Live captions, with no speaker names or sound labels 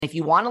If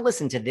you want to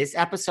listen to this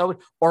episode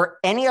or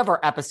any of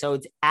our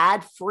episodes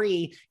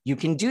ad-free, you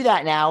can do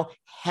that now.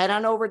 Head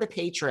on over to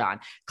Patreon.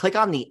 Click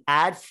on the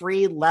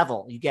ad-free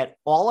level. You get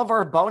all of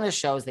our bonus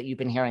shows that you've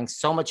been hearing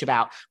so much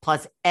about.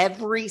 Plus,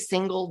 every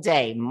single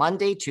day,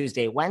 Monday,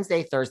 Tuesday,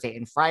 Wednesday, Thursday,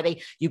 and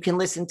Friday, you can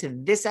listen to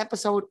this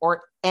episode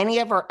or any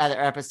of our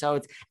other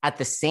episodes at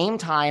the same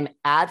time,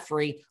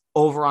 ad-free,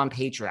 over on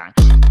Patreon.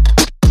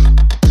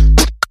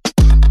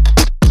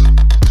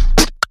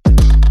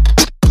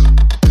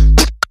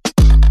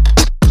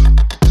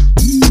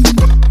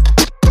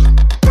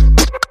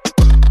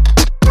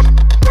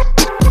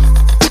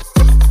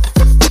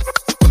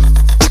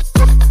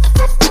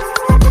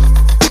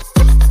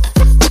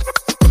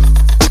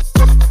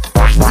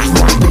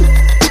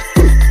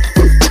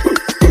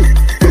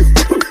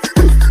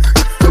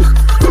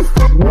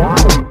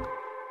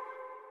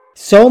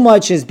 So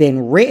much has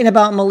been written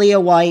about Malia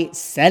White,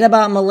 said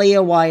about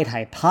Malia White,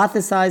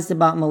 hypothesized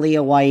about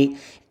Malia White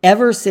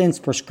ever since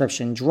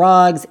Prescription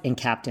Drugs and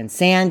Captain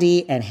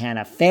Sandy and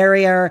Hannah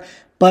Ferrier.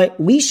 But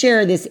we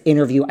share this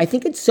interview. I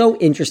think it's so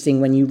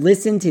interesting when you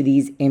listen to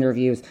these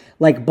interviews,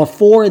 like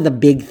before the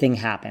big thing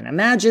happened.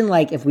 Imagine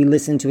like if we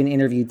listened to an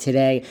interview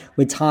today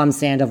with Tom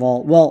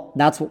Sandoval. Well,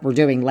 that's what we're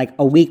doing, like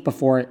a week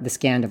before the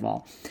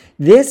Scandoval.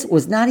 This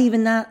was not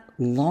even that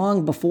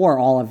long before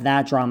all of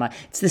that drama.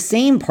 It's the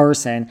same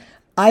person.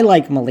 I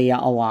like Malia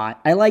a lot.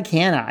 I like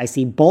Hannah. I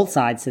see both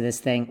sides to this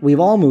thing. We've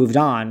all moved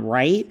on,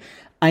 right?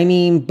 I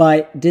mean,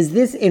 but does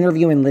this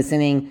interview and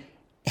listening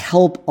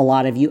help a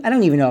lot of you? I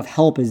don't even know if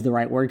help is the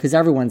right word because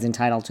everyone's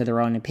entitled to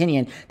their own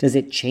opinion. Does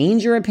it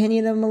change your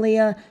opinion of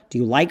Malia? Do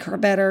you like her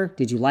better?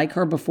 Did you like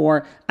her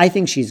before? I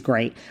think she's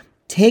great.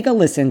 Take a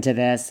listen to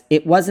this.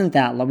 It wasn't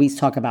that. Let's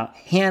talk about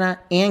Hannah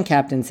and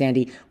Captain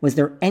Sandy. Was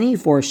there any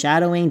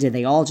foreshadowing? Did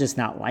they all just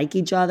not like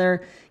each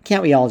other?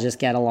 Can't we all just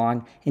get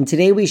along? And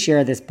today we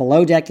share this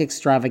below deck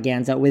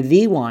extravaganza with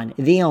the one,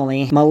 the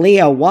only,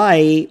 Malia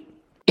White.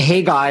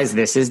 Hey guys,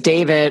 this is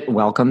David.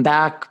 Welcome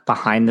back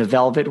behind the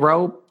velvet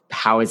rope.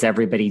 How is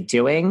everybody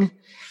doing?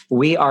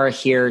 We are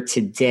here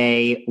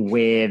today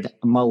with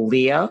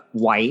Malia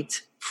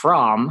White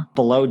from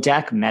Below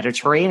Deck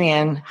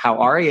Mediterranean. How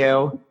are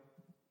you?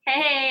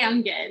 Hey,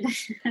 I'm good.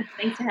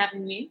 Thanks for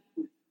having me.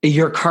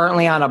 You're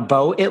currently on a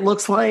boat, it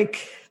looks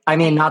like. I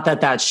mean, not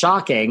that that's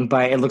shocking,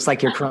 but it looks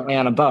like you're currently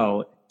on a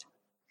boat.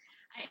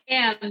 I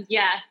am,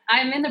 yeah.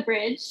 I'm in the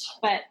bridge,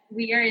 but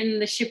we are in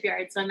the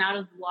shipyard, so I'm out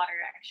of the water,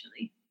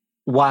 actually.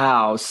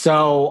 Wow.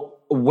 So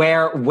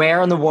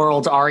where in the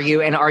world are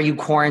you? And are you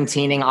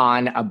quarantining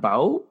on a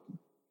boat?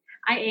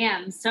 I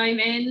am. So I'm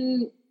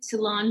in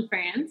Toulon,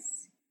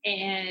 France,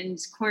 and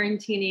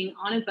quarantining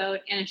on a boat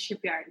in a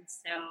shipyard.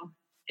 So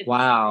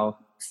wow.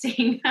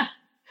 Staying.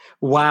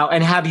 Wow.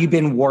 And have you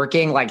been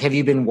working on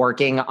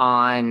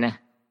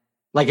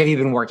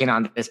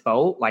this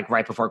boat, like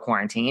right before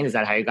quarantine? Is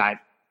that how you got?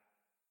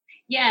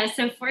 Yeah.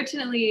 So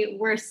fortunately,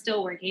 we're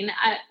still working.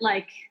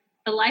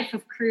 The life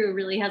of crew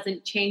really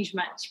hasn't changed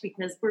much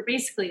because we're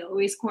basically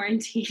always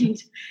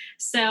quarantined.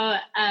 So,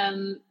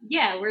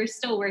 we're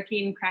still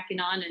working, cracking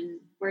on, and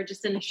we're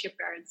just in the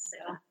shipyard. So,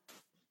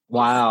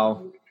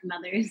 wow.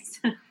 Mothers.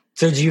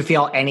 So do you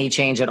feel any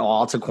change at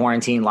all to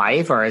quarantine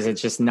life, or is it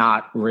just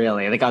not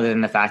really, like, other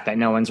than the fact that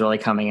no one's really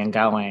coming and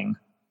going?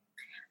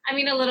 I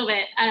mean, a little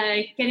bit.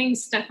 Getting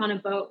stuck on a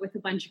boat with a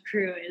bunch of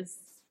crew is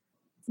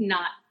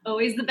not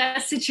always the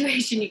best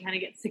situation. You kind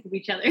of get sick of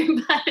each other,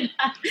 but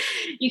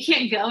you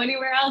can't go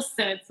anywhere else.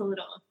 So it's a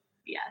little,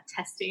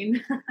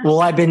 testing.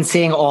 Well, I've been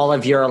seeing all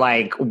of your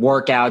like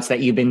workouts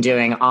that you've been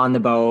doing on the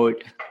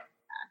boat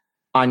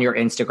on your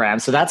Instagram.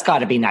 So that's got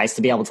to be nice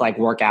to be able to like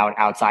work out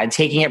outside,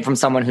 taking it from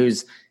someone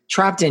who's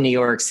trapped in New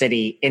York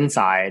City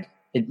inside.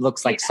 It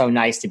looks like so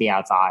nice to be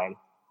outside.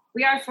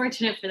 We are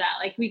fortunate for that.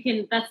 Like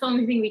that's the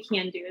only thing we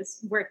can do is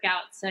work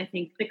out. So I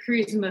think the crew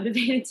is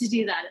motivated to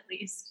do that at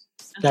least.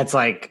 So. That's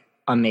like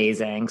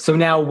amazing. So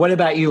now what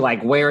about you?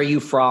 Like, where are you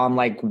from?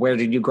 Like, where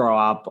did you grow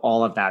up?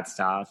 All of that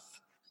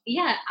stuff.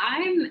 Yeah,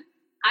 I'm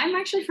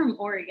actually from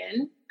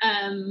Oregon,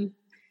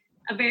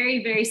 a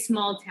very, very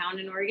small town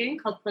in Oregon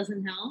called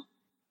Pleasant Hill.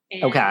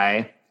 And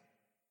okay.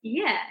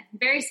 Yeah,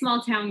 very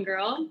small town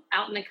girl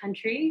out in the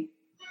country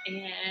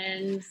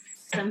and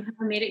somehow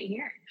made it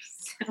here.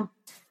 So.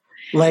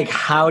 Like,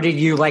 how did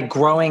you, like,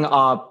 growing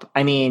up,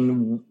 I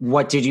mean,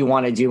 what did you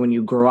want to do when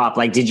you grew up?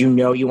 Like, did you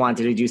know you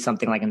wanted to do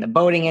something like in the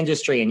boating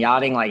industry and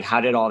yachting? Like,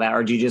 how did all that,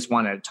 or do you just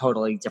want a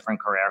totally different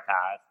career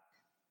path?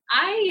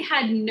 I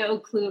had no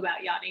clue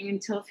about yachting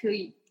until a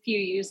few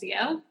years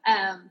ago.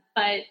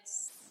 But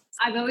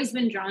I've always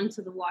been drawn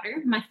to the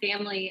water. My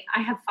family,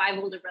 I have 5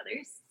 older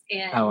brothers.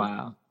 And oh,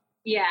 wow.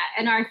 Yeah.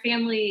 And our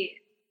family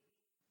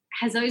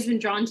has always been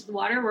drawn to the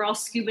water. We're all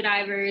scuba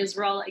divers.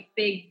 We're all like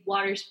big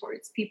water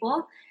sports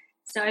people.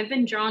 So I've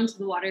been drawn to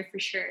the water for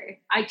sure.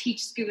 I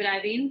teach scuba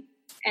diving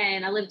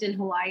and I lived in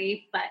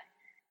Hawaii, but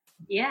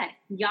yeah,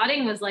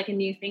 yachting was like a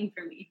new thing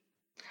for me.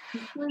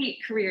 Complete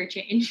career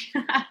change.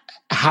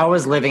 How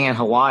was living in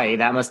Hawaii?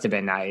 That must have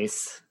been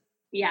nice.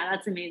 Yeah,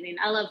 that's amazing.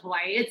 I love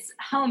Hawaii. It's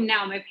home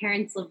now. My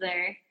parents live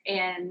there.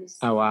 and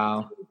oh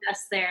wow,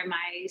 just there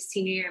my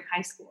senior year of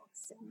high school.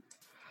 So.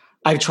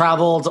 I've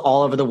traveled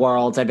all over the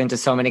world. I've been to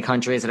so many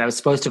countries, and I was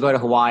supposed to go to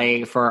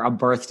Hawaii for a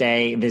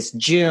birthday this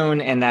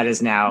June, and that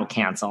is now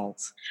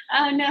canceled.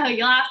 Oh no,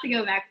 you'll have to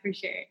go back for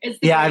sure.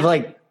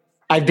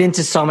 I've been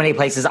to so many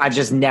places. I've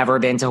just never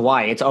been to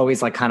Hawaii. It's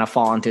always like kind of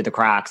fallen through the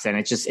cracks, and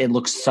it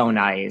looks so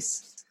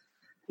nice.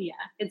 Yeah,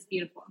 it's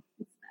beautiful.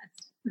 It's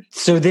the best.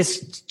 So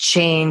this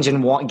change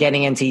and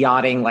getting into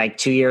yachting, like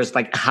 2 years,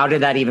 like how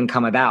did that even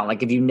come about?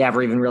 Like if you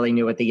never even really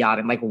knew what the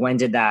yachting, like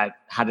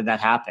how did that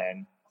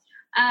happen?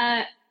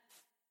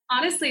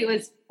 Honestly, it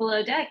was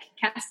below deck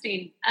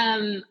casting.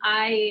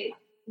 I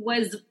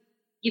was,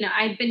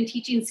 I'd been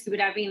teaching scuba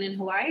diving in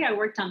Hawaii. I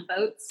worked on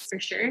boats for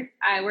sure.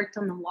 I worked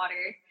on the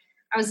water.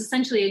 I was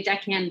essentially a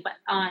deckhand, but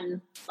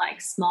on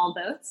like small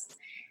boats.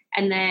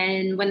 And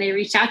then when they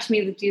reached out to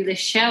me to do this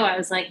show, I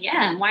was like,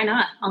 yeah, why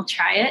not? I'll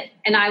try it.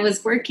 And I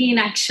was working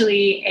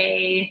actually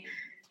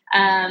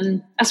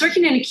I was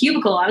working in a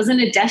cubicle. I was in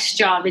a desk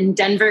job in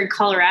Denver,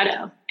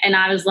 Colorado. And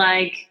I was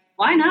like,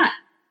 why not?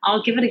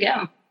 I'll give it a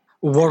go.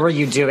 What were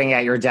you doing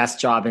at your desk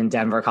job in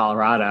Denver,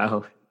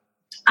 Colorado?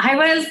 I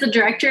was the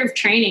director of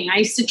training. I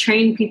used to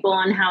train people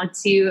on how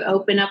to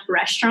open up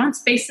restaurants,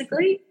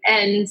 basically.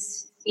 And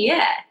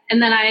yeah.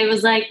 And then I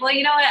was like, well,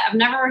 you know what? I've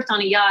never worked on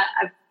a yacht.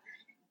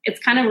 It's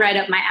kind of right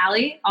up my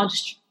alley. I'll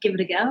just give it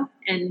a go.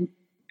 And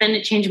then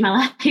it changed my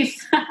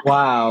life.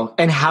 Wow.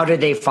 And how did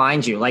they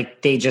find you?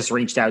 Like they just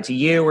reached out to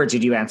you, or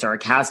did you answer a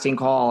casting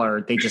call, or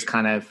they just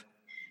kind of...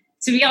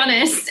 To be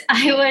honest,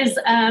 I was...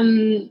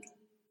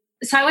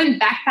 So I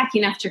went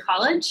backpacking after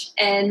college,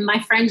 and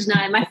my friend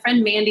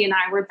Mandy and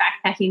I were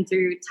backpacking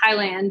through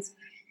Thailand,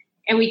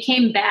 and we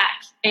came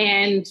back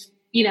and,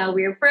 we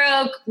were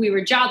broke, we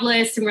were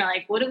jobless, and we're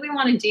like, what do we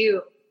want to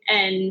do?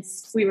 And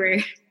we were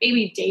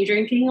maybe day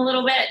drinking a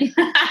little bit.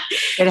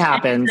 It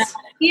happens.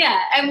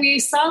 And we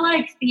saw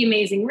like The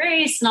Amazing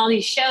Race and all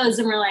these shows,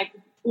 and we're like,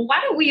 well,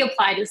 why don't we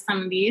apply to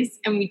some of these?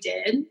 And we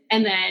did.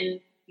 And then,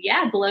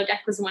 Below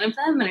Deck was one of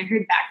them, and I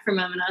heard back from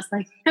him, and I was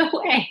like, no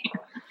way.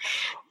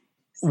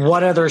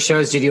 What other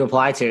shows did you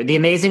apply to? The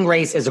Amazing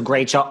Race is a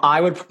great show. I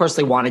would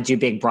personally want to do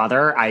Big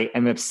Brother. I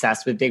am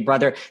obsessed with Big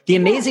Brother. The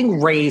Amazing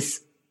Race,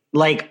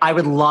 like I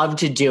would love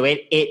to do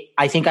it.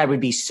 I think I would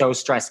be so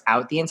stressed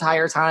out the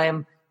entire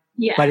time.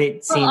 Yeah. But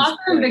it seems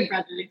also Big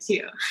Brother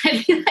too.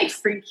 I'd be like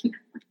freaking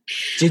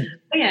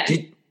out.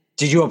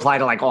 Did you apply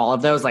to like all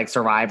of those, like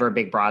Survivor,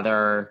 Big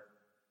Brother?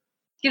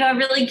 I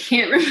really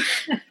can't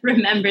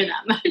remember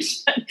that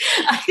much. But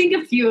I think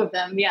a few of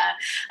them, yeah.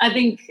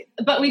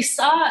 But we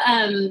saw,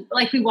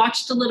 we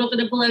watched a little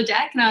bit of Below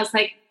Deck, and I was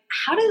like,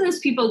 how do those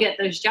people get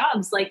those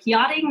jobs? Like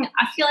yachting,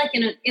 I feel like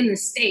in the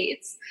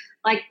States,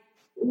 like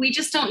we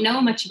just don't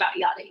know much about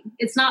yachting.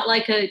 It's not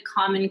like a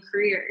common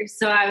career.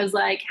 So I was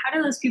like, how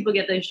do those people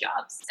get those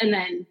jobs? And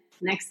then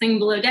next thing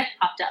Below Deck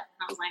popped up.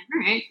 And I was like, all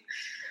right.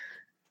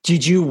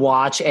 Did you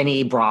watch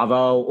any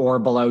Bravo or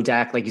Below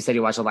Deck? Like you said,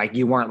 you watched it, like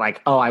you weren't like,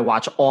 oh, I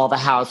watch all the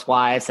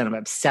Housewives and I'm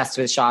obsessed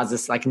with Shaw's.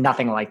 It's like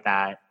nothing like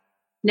that.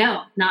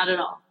 No, not at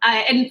all.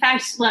 In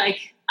fact,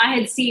 like I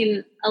had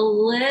seen a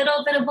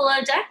little bit of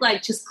Below Deck,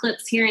 like just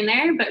clips here and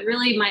there, but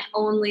really my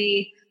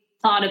only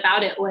thought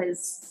about it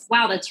was,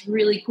 wow, that's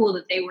really cool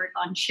that they work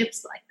on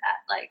ships like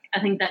that. Like, I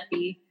think that'd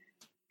be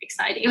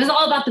exciting. It was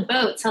all about the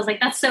boats. I was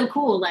like, that's so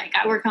cool. Like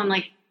I work on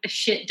like a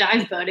shit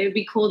dive boat. It would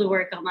be cool to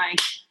work on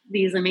like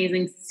these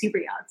amazing super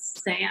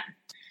yachts. So yeah.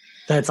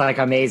 That's like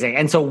amazing.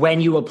 And so when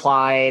you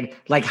applied,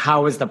 like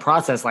how was the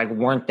process? Like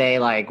weren't they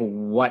like,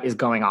 what is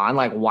going on?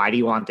 Like why do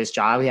you want this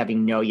job?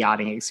 Having no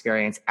yachting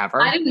experience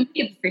ever? I didn't make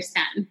it the first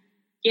time.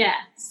 Yeah.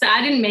 So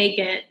I didn't make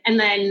it. And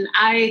then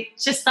I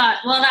just thought,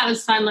 well, that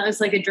was fun. That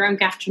was like a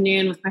drunk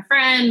afternoon with my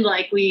friend.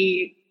 Like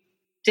we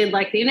did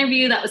like the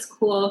interview. That was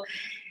cool.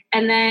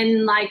 And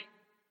then like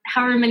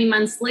however many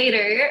months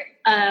later,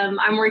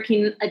 I'm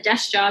working a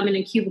desk job in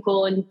a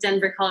cubicle in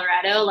Denver,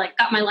 Colorado, like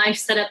got my life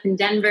set up in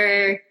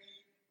Denver.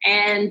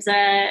 And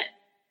I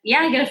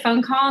get a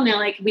phone call and they're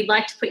like, we'd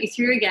like to put you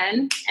through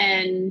again.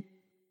 And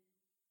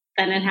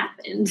then it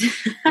happened.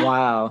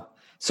 Wow.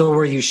 So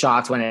were you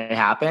shocked when it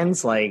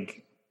happens?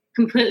 Like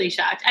completely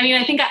shocked. I mean,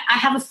 I think I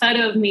have a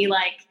photo of me,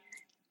 like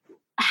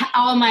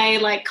all my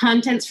like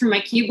contents from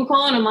my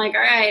cubicle. And I'm like,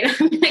 all right,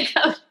 I'm going to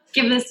go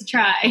give this a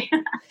try.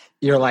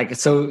 You're like,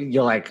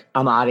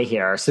 I'm out of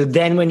here. So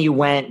then when you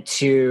went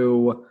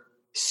to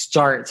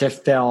start to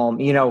film,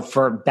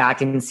 for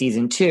back in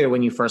season 2,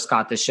 when you first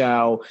got the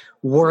show,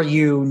 were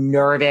you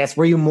nervous?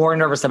 Were you more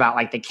nervous about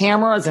like the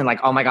cameras and like,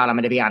 oh my God, I'm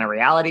going to be on a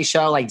reality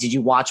show? Like, did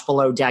you watch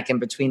Below Deck in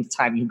between the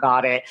time you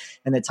got it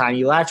and the time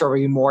you left? Or were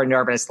you more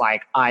nervous?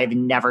 Like, I've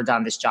never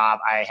done this job.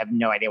 I have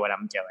no idea what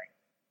I'm doing.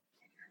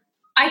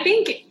 I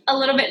think a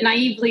little bit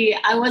naively,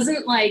 I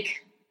wasn't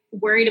like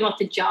worried about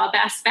the job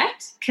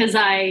aspect because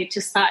I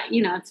just thought,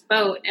 it's a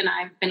boat and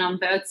I've been on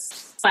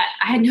boats, but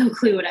I had no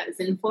clue what I was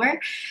in for.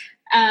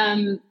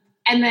 And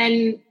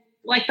then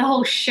like the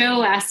whole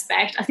show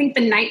aspect, I think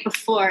the night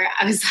before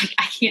I was like,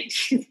 I can't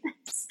do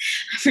this.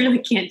 I really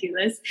can't do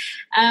this.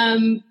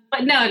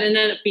 But no, it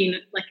ended up being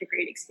like a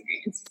great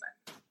experience.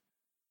 But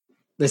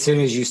As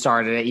soon as you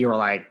started it, you were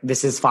like,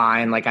 this is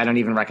fine. Like, I don't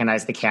even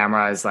recognize the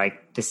cameras.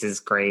 Like, this is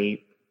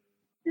great.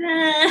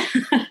 I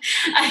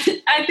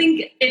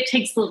think it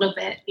takes a little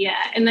bit. Yeah.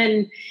 And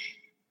then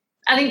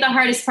I think the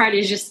hardest part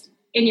is just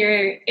in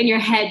your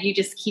head, you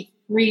just keep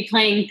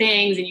replaying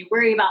things and you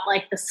worry about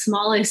like the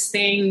smallest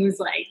things,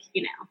 like,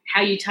 you know,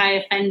 how you tie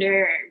a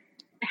fender or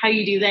how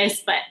you do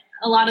this. But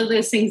a lot of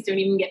those things don't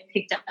even get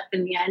picked up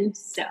in the end.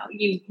 So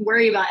you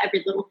worry about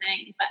every little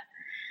thing. But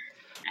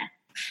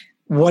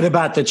what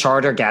about the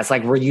charter guests?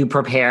 Like, were you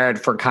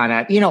prepared for kind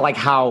of, you know, like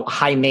how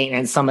high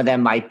maintenance some of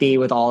them might be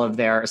with all of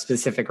their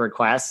specific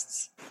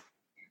requests?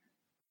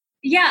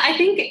 Yeah, I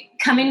think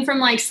coming from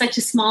like such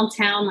a small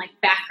town like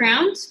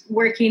background,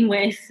 working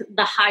with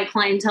the high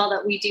clientele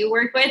that we do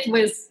work with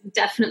was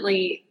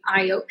definitely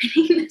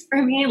eye-opening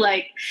for me.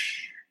 Like,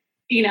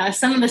 you know,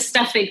 some of the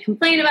stuff they'd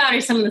complain about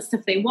or some of the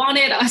stuff they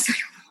wanted, I was like,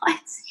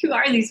 what? Who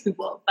are these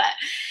people? But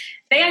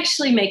they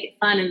actually make it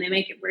fun and they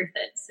make it worth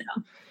it. So.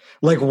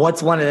 Like,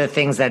 what's one of the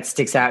things that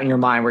sticks out in your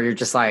mind where you're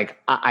just like,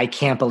 I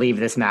can't believe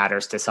this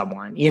matters to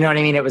someone? You know what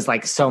I mean? It was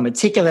like so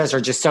meticulous or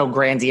just so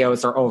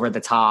grandiose or over the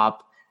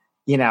top.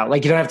 You know,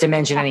 like you don't have to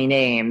mention any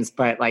names,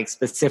 but like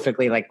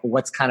specifically, like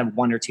what's kind of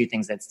one or two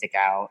things that stick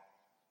out?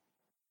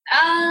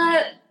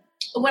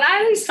 What I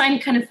always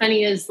find kind of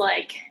funny is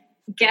like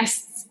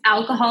guests'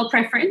 alcohol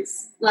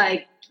preference.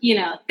 Like, you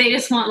know, they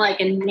just want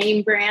like a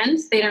name brand.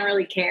 They don't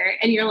really care.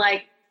 And you're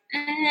like,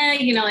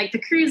 you know, like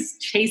the crew's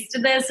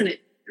tasted this and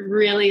it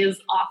really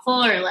is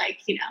awful, or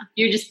like, you know,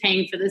 you're just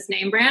paying for this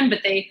name brand, but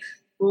they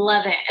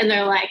love it. And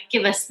they're like,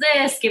 give us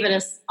this, give it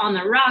us on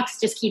the rocks,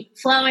 just keep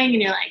flowing.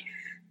 And you're like,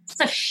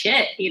 stuff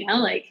shit, you know,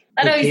 like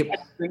that always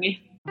gets me.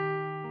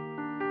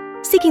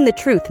 Seeking the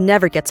truth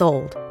never gets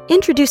old.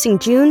 Introducing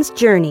June's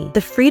Journey,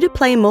 the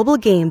free-to-play mobile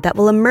game that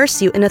will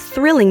immerse you in a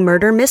thrilling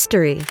murder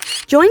mystery.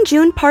 Join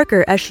June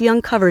Parker as she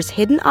uncovers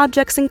hidden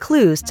objects and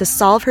clues to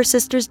solve her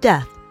sister's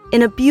death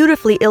in a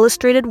beautifully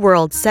illustrated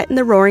world set in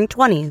the Roaring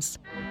 20s.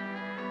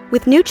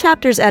 With new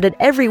chapters added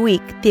every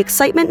week, the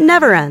excitement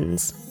never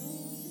ends.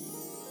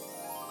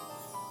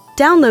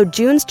 Download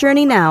June's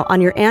Journey now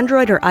on your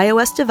Android or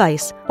iOS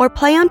device or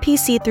play on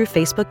PC through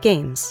Facebook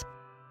Games.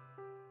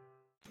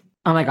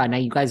 Oh my God. Now,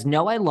 you guys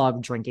know I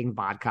love drinking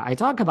vodka. I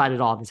talk about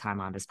it all the time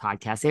on this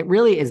podcast. It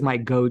really is my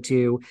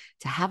go-to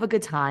to have a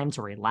good time,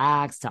 to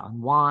relax, to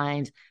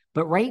unwind.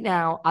 But right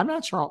now, I'm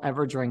not sure I'll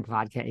ever drink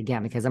vodka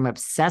again because I'm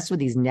obsessed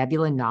with these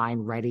Nebula 9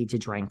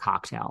 ready-to-drink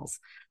cocktails.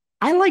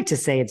 I like to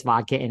say it's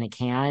vodka in a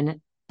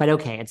can, but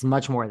okay, it's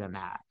much more than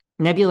that.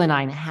 Nebula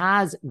 9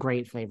 has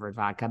great flavored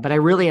vodka, but I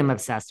really am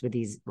obsessed with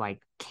these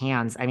like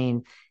cans. I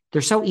mean,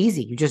 they're so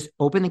easy. You just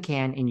open the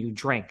can and you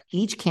drink.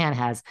 Each can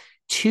has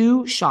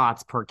 2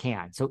 shots per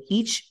can. So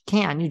each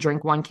can, you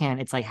drink 1 can.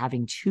 It's like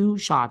having 2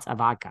 shots of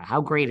vodka. How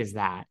great is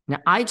that? Now,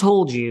 I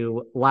told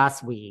you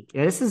last week,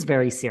 this is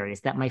very serious,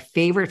 that my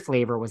favorite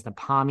flavor was the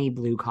Pommy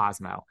Blue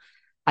Cosmo.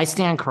 I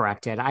stand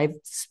corrected. I've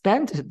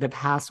spent the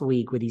past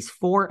week with these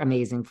 4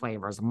 amazing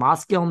flavors: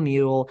 Moscow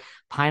Mule,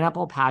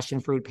 Pineapple Passion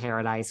Fruit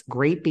Paradise,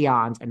 Great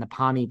Beyond, and the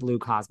Pommy Blue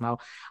Cosmo.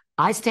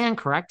 I stand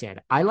corrected.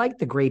 I like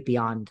the Great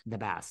Beyond the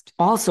best.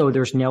 Also,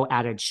 there's no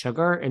added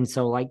sugar. And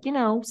so, like, you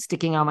know,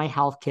 sticking on my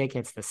health kick,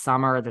 it's the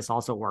summer. This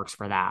also works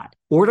for that.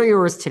 Order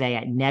yours today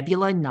at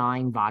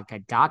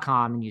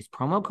nebula9vodka.com and use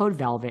promo code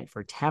VELVET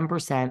for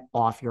 10%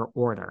 off your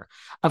order.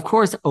 Of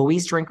course,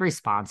 always drink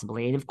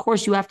responsibly. And of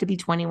course, you have to be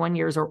 21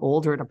 years or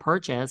older to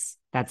purchase.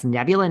 That's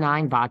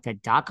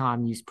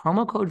nebula9vodka.com. Use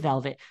promo code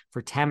VELVET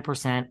for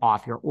 10%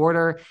 off your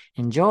order.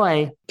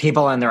 Enjoy.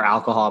 People and their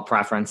alcohol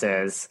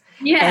preferences.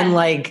 Yeah.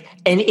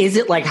 And is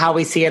it like how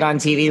we see it on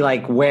TV,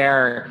 like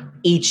where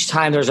each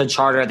time there's a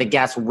charter, the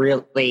guests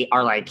really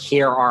are like,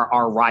 here are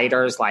our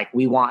riders. Like,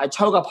 we want a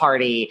toga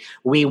party.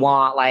 We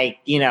want, like,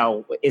 you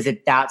know, is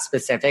it that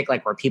specific?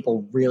 Like where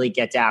people really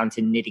get down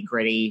to nitty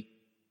gritty?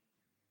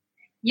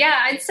 Yeah,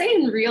 I'd say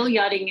in real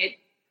yachting, it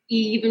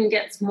even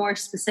gets more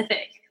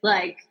specific.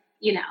 Like,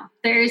 you know,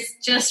 there's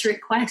just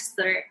requests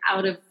that are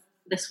out of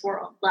this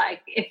world.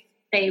 Like if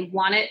they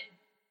want it,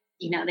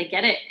 you know, they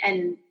get it.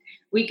 And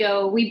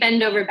we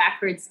bend over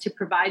backwards to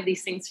provide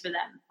these things for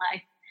them.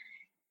 Like,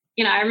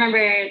 you know, I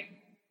remember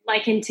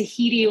like in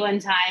Tahiti one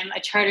time, a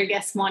charter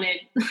guest wanted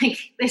like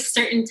this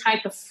certain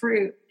type of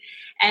fruit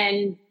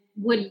and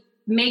would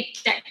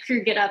make that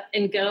crew get up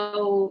and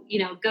go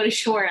to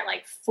shore at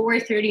like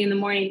 4:30 in the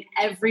morning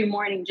every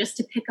morning just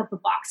to pick up a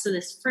box of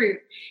this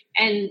fruit.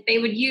 And they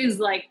would use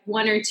like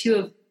 1 or 2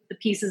 of the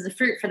pieces of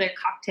fruit for their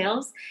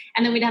cocktails.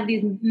 And then we'd have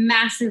these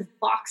massive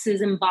boxes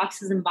and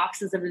boxes and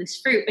boxes of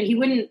this fruit, but he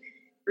wouldn't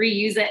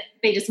reuse it.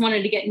 They just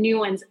wanted to get new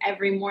ones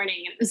every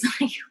morning. It was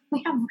like,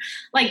 we have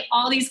like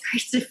all these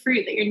crates of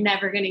fruit that you're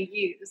never going to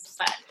use.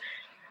 But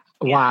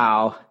yeah.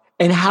 Wow.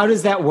 And how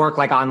does that work?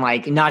 Like on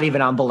like, not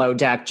even on below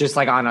deck, just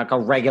like on like a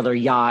regular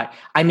yacht.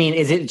 I mean,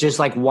 is it just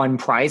like one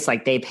price?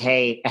 Like they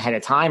pay ahead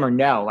of time or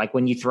no? Like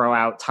when you throw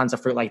out tons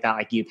of fruit like that,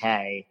 like you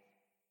pay?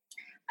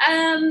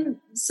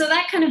 So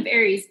that kind of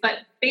varies, but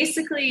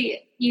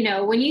basically,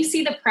 when you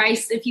see the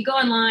price, if you go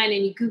online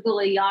and you Google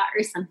a yacht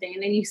or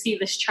something and you see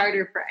this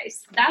charter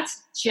price,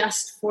 that's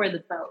just for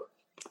the boat.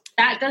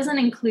 That doesn't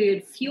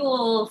include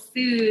fuel,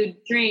 food,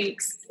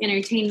 drinks,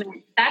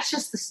 entertainment. That's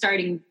just the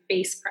starting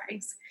base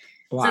price.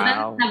 Wow. So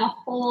then we have a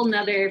whole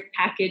nother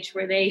package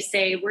where they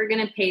say, we're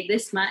going to pay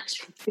this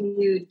much for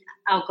food,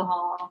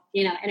 alcohol,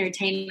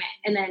 entertainment.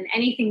 And then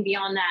anything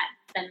beyond that,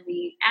 then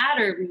we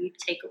add or we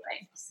take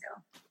away. So.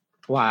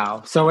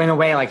 Wow. So in a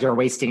way, like you're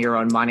wasting your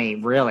own money,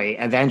 really,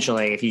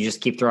 eventually, if you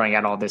just keep throwing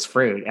out all this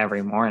fruit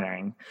every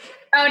morning.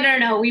 Oh,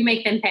 no. We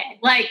make them pay.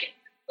 Like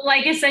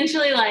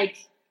essentially, like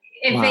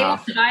if they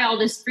want to buy all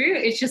this fruit,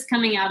 it's just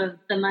coming out of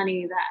the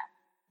money that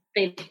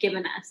they've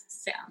given us.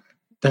 So.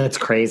 That's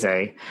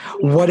crazy.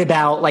 What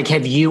about, like,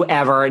 have you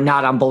ever,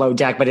 not on Below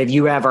Deck, but have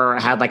you ever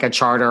had like a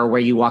charter where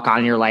you walk on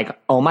and you're like,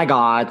 oh my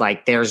God,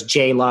 like there's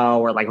J-Lo,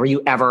 or like, were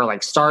you ever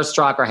like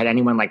starstruck or had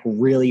anyone like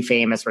really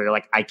famous where you're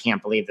like, I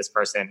can't believe this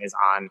person is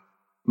on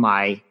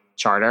my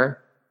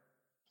charter?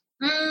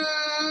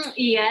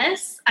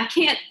 Yes. I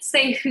can't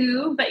say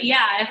who, but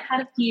yeah, I've had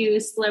a few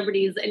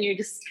celebrities and you're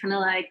just kind of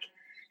like,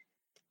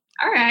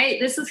 all right,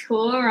 this is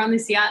cool. We're on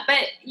this yacht.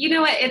 But you know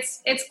what?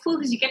 It's cool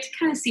because you get to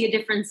kind of see a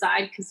different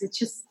side because it's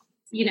just,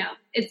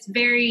 it's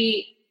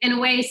very, in a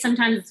way,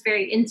 sometimes it's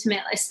very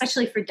intimate,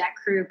 especially for deck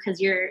crew because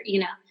you're,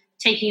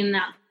 taking them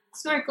out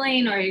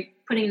snorkeling or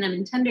putting them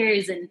in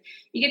tenders and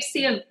you get to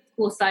see a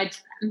cool side to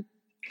them.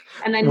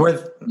 And then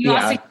you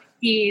also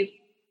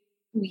see,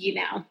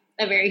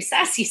 a very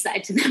sassy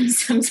side to them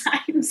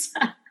sometimes.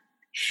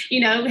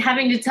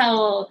 Having to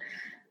tell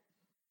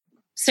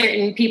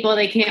certain people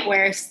they can't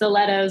wear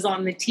stilettos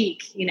on the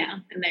teak,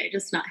 and they're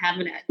just not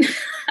having it.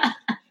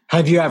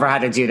 Have you ever had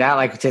to do that?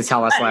 Like to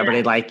tell a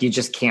celebrity, like, you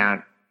just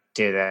can't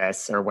do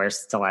this or wear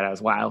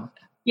stilettos? Wow.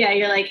 Yeah.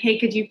 You're like, hey,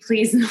 could you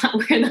please not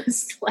wear those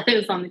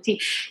stilettos on the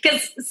teak?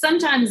 Because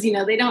sometimes,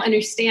 they don't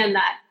understand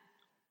that,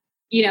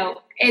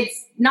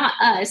 it's not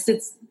us.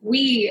 It's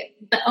the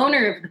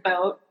owner of the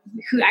boat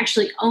who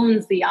actually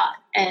owns the yacht.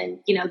 And,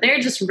 they're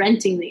just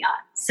renting the yacht.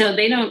 So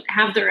they don't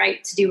have the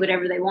right to do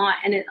whatever they want.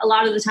 And a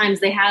lot of the times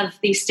they have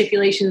these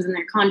stipulations in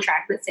their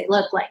contract that say,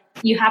 look, like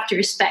you have to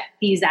respect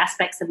these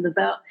aspects of the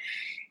boat.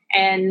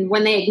 And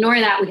when they ignore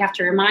that, we have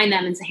to remind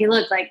them and say, hey,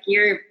 look, like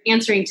you're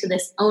answering to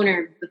this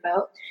owner of the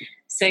boat.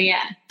 So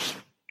yeah.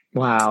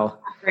 Wow.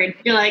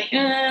 You're like,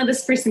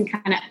 this person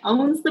kind of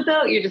owns the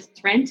boat. You're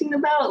just renting the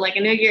boat. Like I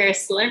know you're a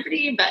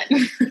celebrity,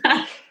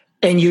 but.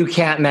 And you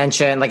can't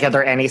mention, like, are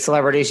there any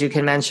celebrities you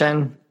can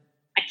mention?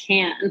 I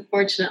can't,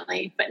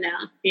 unfortunately, but no.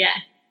 Yeah.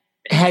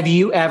 Have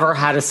you ever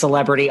had a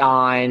celebrity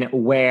on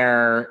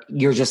where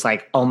you're just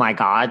like, oh my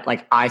God,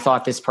 like I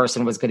thought this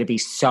person was going to be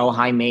so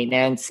high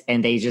maintenance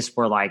and they just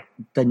were like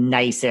the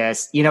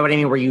nicest, you know what I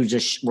mean? Where you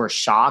just were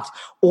shocked,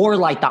 or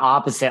like the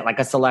opposite, like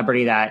a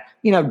celebrity that,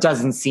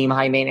 doesn't seem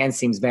high maintenance,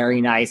 seems very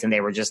nice. And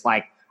they were just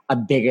like the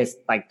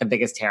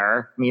biggest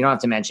terror. I mean, you don't have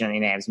to mention any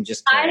names. I'm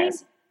just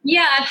curious.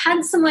 I've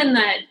had someone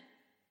that,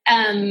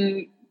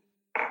 to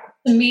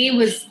me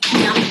was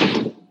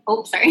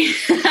not, sorry.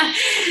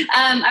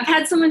 I've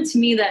had someone to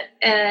me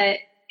that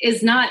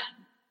is not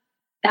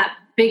that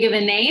big of a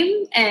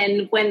name.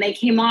 And when they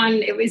came on,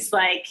 it was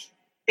like,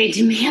 they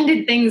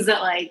demanded things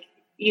that like,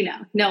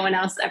 no one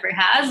else ever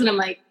has. And I'm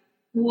like,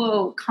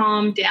 whoa,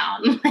 calm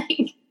down.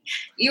 Like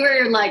you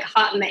were like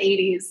hot in the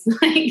 80s.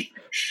 Like,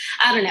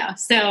 I don't know.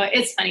 So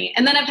it's funny.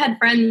 And then I've had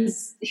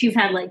friends who've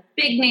had like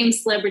big name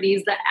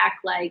celebrities that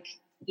act like,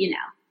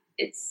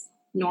 it's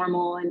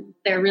normal and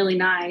they're really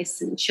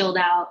nice and chilled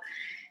out.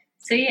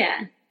 So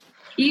yeah,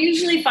 you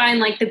usually find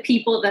like the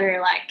people that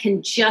are like,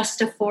 can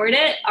just afford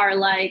it are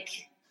like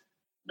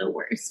the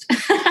worst.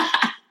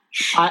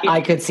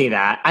 I could see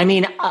that. I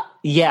mean,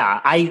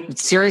 I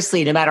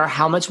seriously, no matter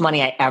how much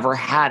money I ever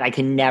had, I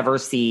can never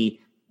see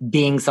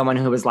being someone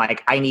who was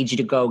like, I need you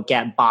to go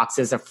get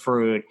boxes of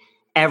fruit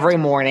every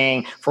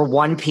morning for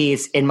one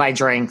piece in my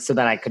drink so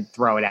that I could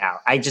throw it out.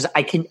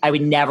 I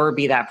would never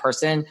be that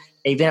person.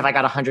 Even if I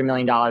got $100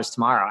 million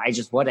tomorrow, I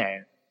just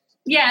wouldn't.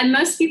 Yeah. And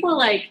most people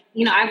like,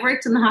 I've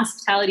worked in the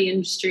hospitality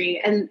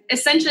industry and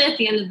essentially at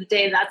the end of the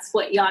day, that's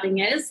what yachting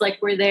is. Like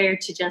we're there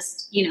to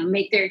just,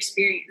 make their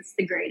experience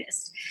the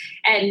greatest.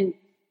 And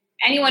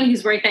anyone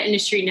who's worked that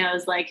industry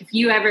knows, like, if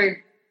you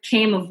ever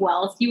came of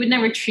wealth, you would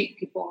never treat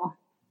people,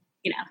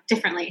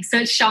 differently. So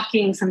it's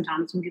shocking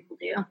sometimes when people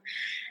do.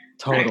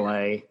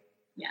 Totally.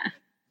 Yeah.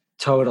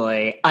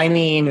 Totally. I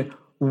mean,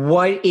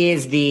 what do you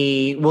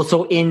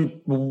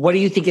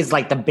think is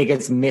like the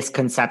biggest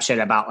misconception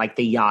about like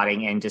the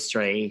yachting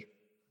industry?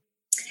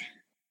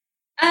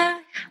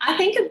 I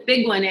think a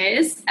big one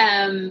is,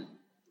 and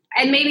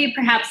maybe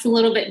perhaps a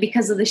little bit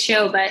because of the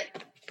show, but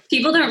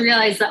people don't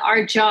realize that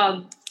our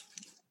job,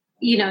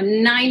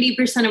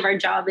 90% of our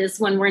job is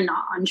when we're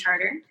not on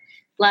charter.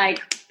 Like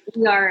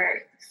we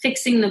are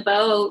fixing the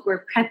boat,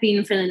 we're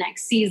prepping for the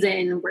next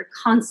season, we're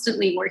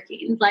constantly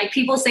working. Like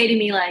people say to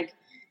me like,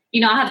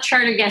 I'll have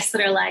charter guests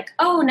that are like,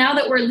 oh, now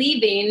that we're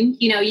leaving,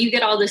 you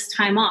get all this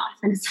time off.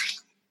 And it's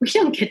like, we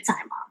don't get time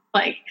off.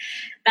 Like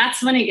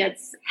that's when it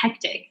gets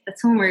hectic.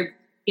 That's when we're,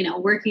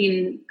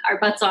 working our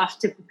butts off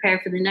to prepare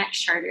for the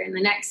next charter and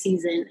the next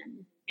season.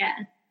 And yeah.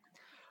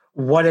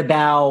 What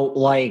about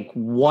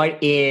what's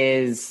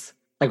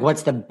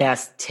the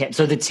best tip?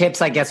 So the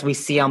tips, I guess, we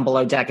see on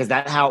Below Deck, is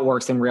that how it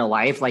works in real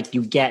life? Like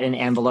you get an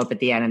envelope at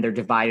the end and they're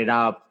divided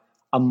up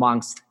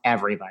amongst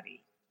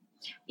everybody.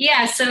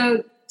 Yeah.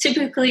 So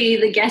typically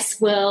the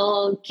guests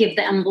will give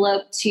the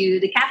envelope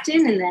to the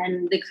captain, and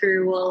then the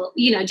crew will,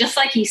 just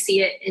like you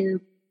see it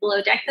in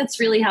Below Deck, that's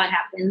really how it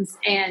happens.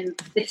 And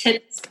the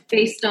tips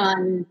based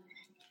on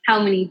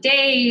how many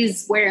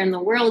days, where in the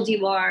world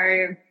you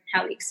are,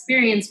 how the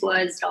experience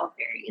was, it all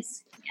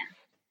varies. Yeah.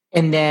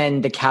 And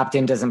then the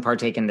captain doesn't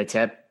partake in the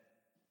tip?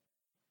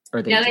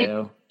 Or they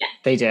do? Yeah.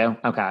 They do?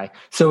 Okay.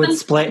 So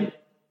it's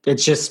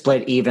just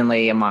split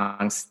evenly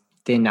amongst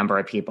the number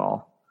of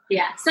people.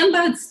 Yeah. Some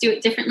boats do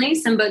it differently.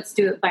 Some boats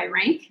do it by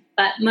rank,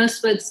 but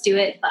most boats do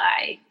it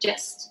by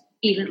just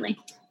evenly.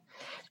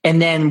 And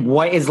then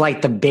what is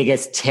like the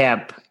biggest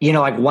tip,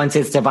 once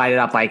it's divided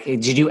up, like,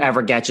 did you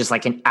ever get just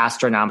like an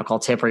astronomical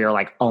tip where you're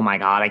like, oh my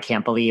God, I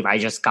can't believe I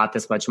just got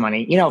this much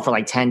money, for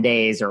like 10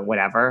 days or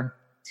whatever?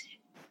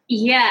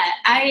 Yeah,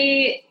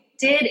 I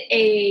did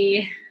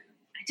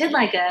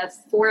like a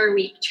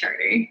 4-week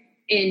charter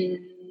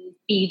in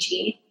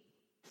Fiji,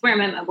 where I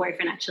met my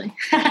boyfriend actually.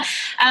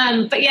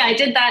 But yeah, I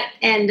did that,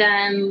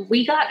 and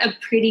we got a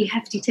pretty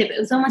hefty tip. It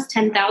was almost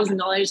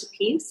 $10,000 a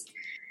piece.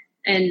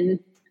 And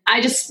I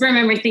just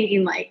remember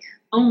thinking like,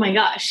 oh my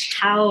gosh,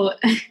 how?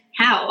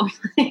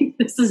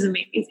 This is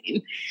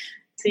amazing.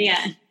 So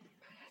yeah.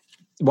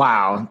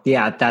 Wow.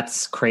 Yeah,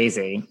 that's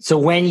crazy. So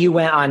when you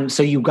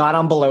you got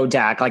on Below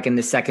Deck, like in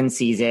the second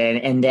season,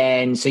 and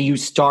then, so you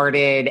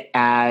started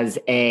as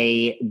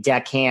a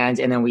deckhand,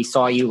 and then we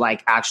saw you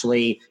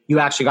you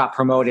actually got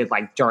promoted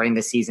like during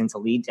the season to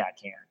lead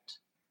deckhand.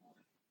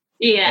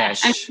 Yeah.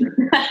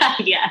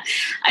 Yeah.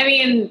 I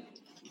mean,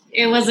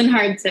 it wasn't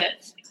hard to,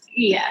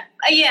 yeah.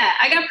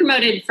 I got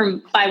promoted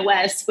by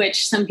Wes,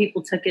 which some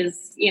people took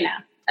as,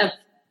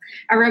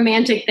 a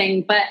romantic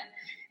thing. But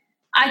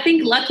I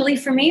think luckily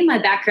for me, my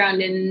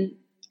background in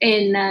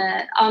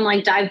on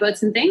like dive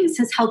boats and things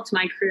has helped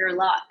my career a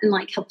lot and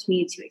like helped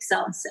me to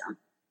excel. So,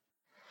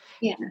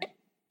 yeah.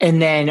 And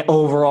then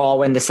overall,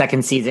 when the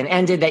second season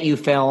ended that you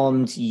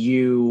filmed,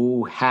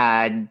 you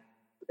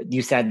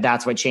said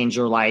that's what changed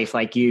your life.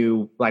 Like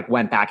you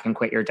went back and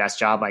quit your desk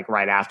job like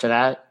right after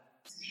that.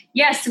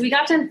 Yes, so we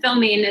got done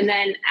filming, and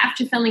then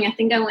after filming, I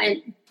think I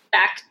went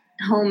back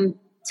home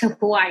to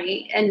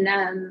Hawaii, and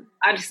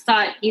I just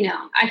thought,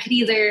 I could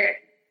either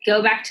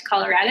go back to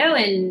Colorado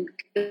and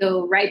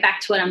go right back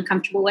to what I'm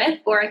comfortable with,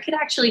 or I could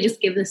actually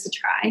just give this a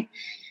try.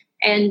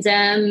 And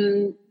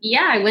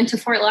I went to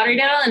Fort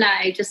Lauderdale, and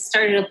I just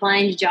started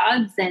applying to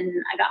jobs, and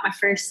I got my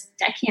first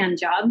deckhand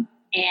job,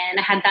 and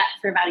I had that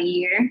for about a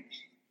year,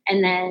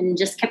 and then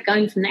just kept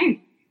going from there.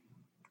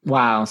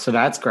 Wow, so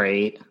that's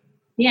great.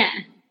 Yeah.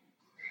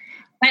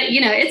 But,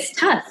 it's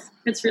tough.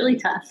 It's really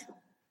tough.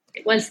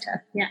 It was tough.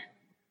 Yeah.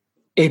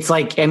 It's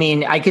like, I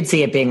mean, I could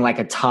see it being like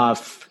a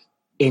tough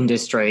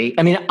industry.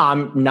 I mean,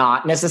 I'm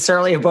not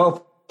necessarily a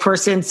boat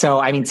person. So,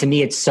 I mean, to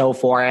me, it's so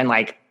foreign.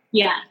 Like,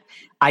 yeah,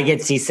 I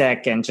get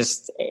seasick and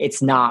just,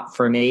 it's not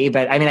for me.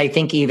 But I mean, I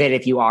think even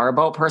if you are a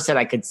boat person,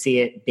 I could see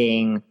it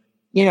being,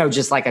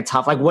 just like a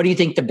tough, like, what do you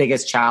think the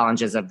biggest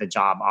challenges of the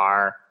job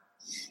are?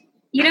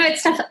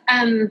 It's tough.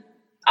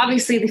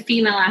 Obviously the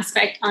female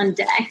aspect on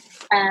deck.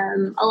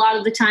 A lot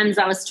of the times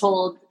I was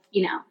told,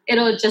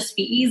 it'll just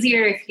be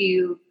easier if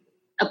you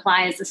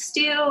apply as a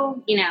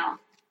stew.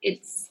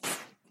 It's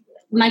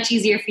much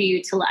easier for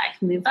you to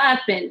like move up,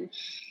 and,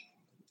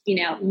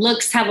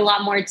 looks have a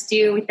lot more to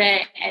do with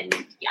it. And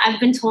I've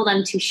been told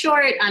I'm too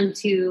short, I'm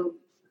too,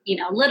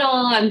 little,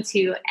 I'm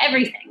too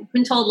everything. I've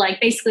been told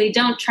like, basically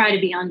don't try to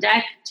be on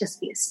deck,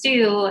 just be a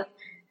stew.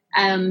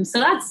 So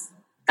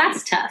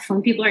that's tough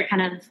when people are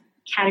kind of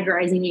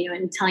categorizing you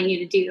and telling you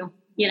to do,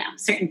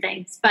 certain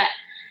things. But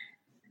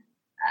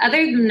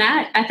other than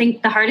that, I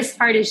think the hardest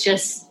part is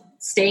just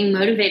staying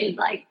motivated.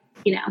 Like,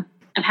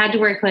 I've had to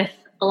work with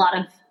a lot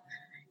of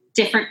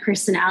different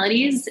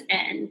personalities,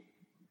 and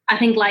I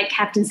think like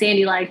Captain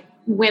Sandy, like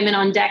women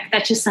on deck,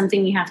 that's just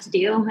something you have to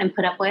do and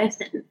put up with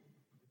and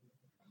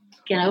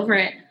get over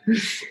it.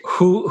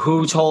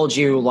 Who told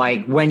you,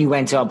 like, when you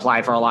went to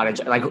apply for a lot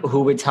of, like,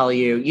 who would tell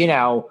you,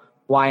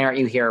 why aren't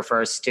you here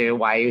for a stew?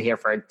 Why are you here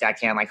for a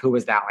deckhand? Like, who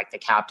was that? Like the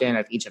captain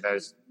of each of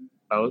those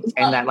boats?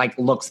 And that like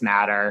looks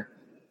matter.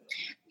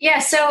 Yeah.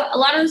 So a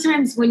lot of the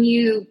times when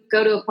you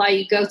go to apply,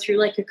 you go through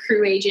like a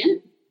crew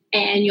agent,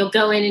 and you'll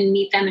go in and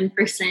meet them in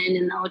person,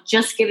 and they'll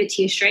just give it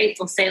to you straight.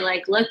 They'll say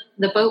like, look,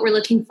 the boat we're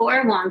looking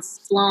for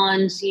wants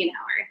blonde,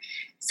 or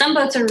some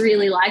boats are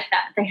really like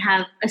that. They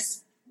have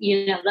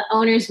the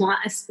owners want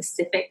a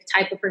specific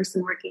type of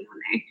person working on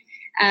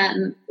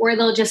there. Or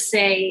they'll just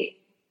say,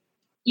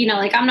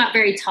 like, I'm not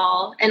very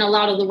tall, and a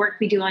lot of the work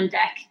we do on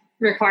deck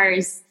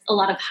requires a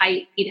lot of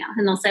height,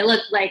 and they'll say,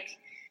 look, like,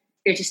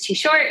 you're just too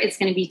short, it's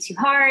going to be too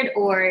hard.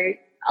 Or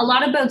a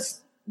lot of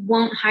boats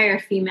won't hire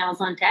females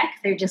on deck.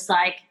 They're just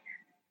like,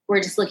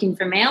 we're just looking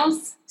for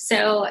males.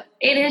 So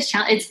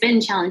it's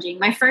been challenging.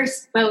 My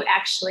first boat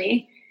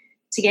actually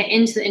to get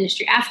into the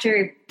industry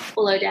after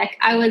below deck,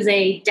 I was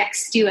a deck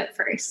stew at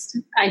first.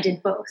 I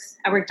did both.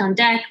 I worked on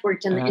deck,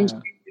 worked in the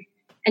interior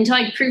until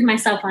I could prove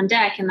myself on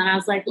deck. And then I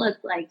was like, look,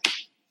 like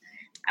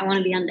I want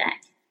to be on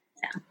deck.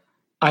 So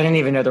I didn't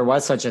even know there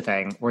was such a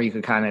thing where you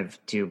could kind of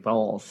do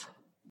both.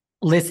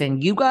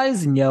 Listen, you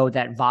guys know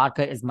that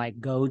vodka is my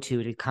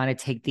go-to to kind of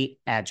take the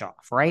edge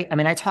off, right? I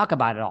mean, I talk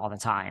about it all the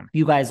time.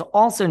 You guys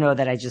also know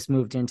that I just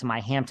moved into my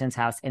Hamptons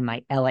house in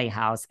my LA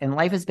house, and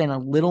life has been a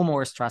little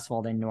more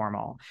stressful than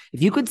normal.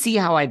 If you could see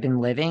how I've been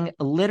living,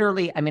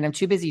 literally, I mean, I'm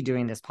too busy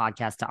doing this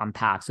podcast to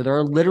unpack. So there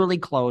are literally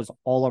clothes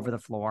all over the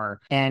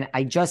floor. And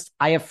I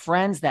have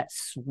friends that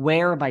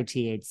swear by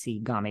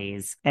THC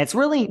gummies. And it's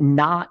really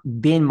not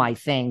been my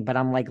thing, but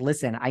I'm like,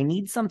 listen, I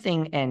need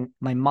something. And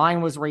my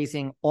mind was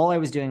racing. All I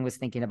was doing was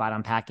thinking about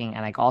unpacking,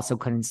 and I also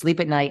couldn't sleep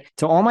at night.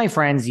 So all my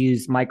friends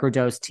use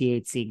microdose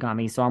THC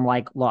gummies. So I'm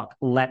like, look,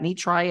 let me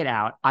try it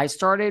out. I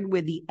started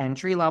with the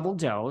entry-level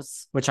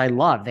dose, which I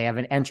love. They have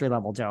an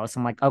entry-level dose.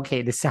 I'm like,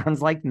 okay, this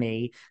sounds like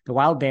me. The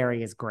wild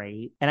berry is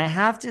great. And I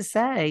have to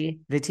say,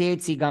 the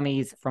THC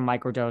gummies from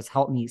microdose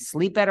helped me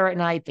sleep better at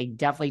night. They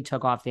definitely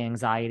took off the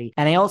anxiety.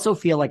 And I also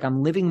feel like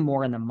I'm living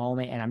more in the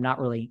moment, and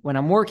when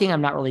I'm working,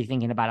 I'm not really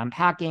thinking about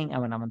unpacking.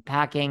 And when I'm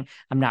unpacking,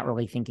 I'm not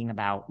really thinking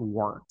about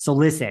work. So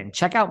listen,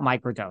 check out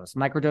Microdose.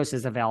 Microdose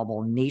is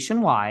available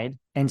nationwide.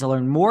 And to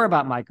learn more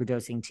about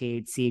microdosing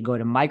THC, go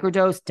to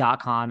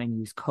microdose.com and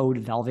use code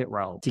Velvet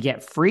Rope to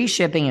get free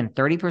shipping and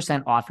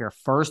 30% off your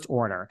first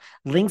order.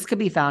 Links could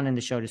be found in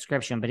the show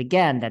description. But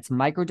again, that's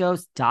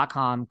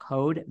microdose.com,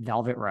 code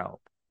Velvet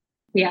Rope.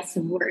 Yeah, it's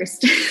the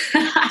worst.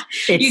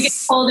 You get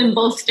pulled in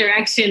both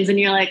directions and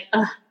you're like,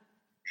 ugh.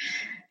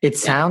 It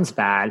sounds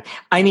bad.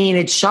 I mean,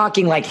 it's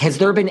shocking. Like, has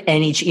there been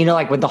any,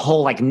 like with the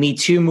whole like Me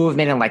Too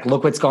movement and like,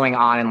 look what's going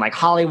on in like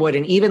Hollywood.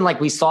 And even like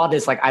we saw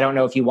this, like, I don't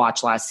know if you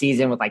watched last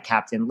season with like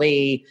Captain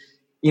Lee,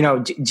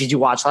 did you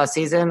watch last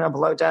season of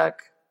Below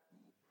Deck?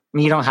 I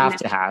mean, you don't have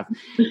to have.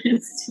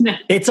 No.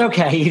 It's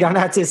okay. You don't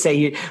have to say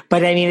you,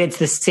 but I mean, it's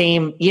the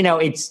same,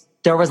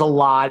 there was a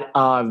lot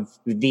of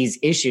these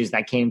issues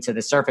that came to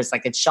the surface.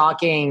 Like, it's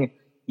shocking,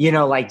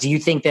 like, do you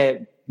think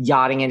that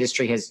yachting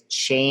industry has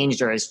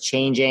changed or is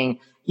changing?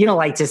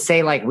 Like to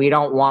say like, we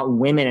don't want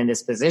women in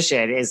this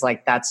position is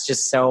like, that's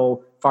just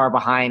so far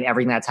behind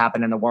everything that's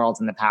happened in the world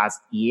in the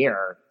past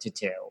year to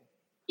two.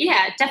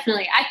 Yeah,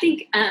 definitely. I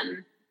think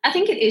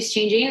it is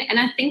changing. And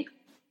I think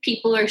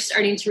people are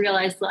starting to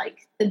realize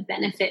like the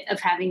benefit of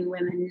having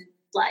women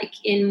like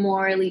in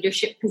more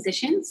leadership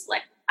positions.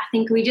 Like, I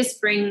think we just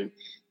bring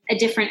a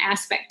different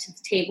aspect to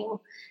the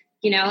table,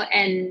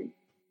 and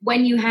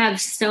when you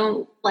have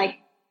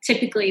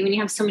typically when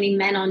you have so many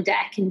men on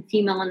deck and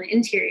female on the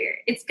interior,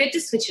 it's good to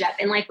switch it up.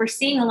 And like, we're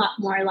seeing a lot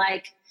more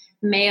like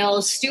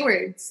male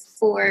stewards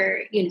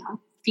for,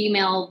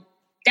 female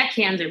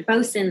deckhands or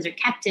bosuns or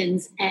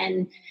captains.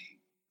 And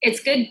it's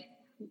good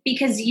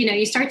because,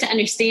 you start to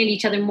understand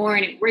each other more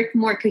and it works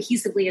more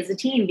cohesively as a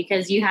team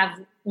because you have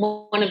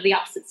one of the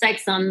opposite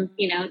sex on,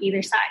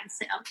 either side.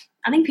 So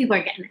I think people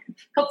are getting it,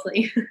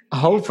 hopefully.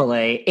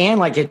 Hopefully. And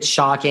like, it's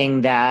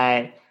shocking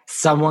that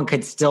someone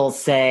could still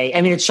say,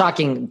 I mean, it's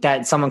shocking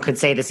that someone could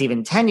say this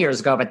even 10 years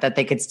ago, but that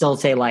they could still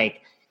say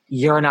like,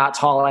 you're not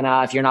tall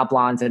enough, you're not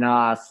blonde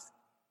enough.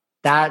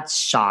 That's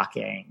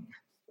shocking.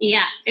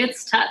 Yeah,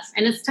 it's tough.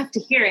 And it's tough to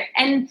hear it.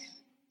 And,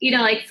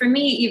 like for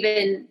me,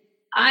 even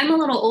I'm a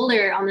little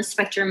older on the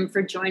spectrum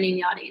for joining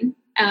yachting.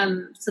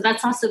 So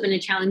that's also been a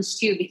challenge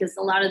too, because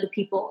a lot of the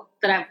people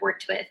that I've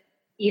worked with,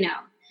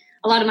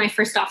 a lot of my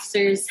first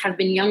officers have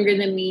been younger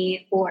than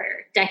me, or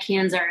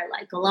deckhands are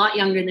like a lot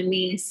younger than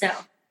me. So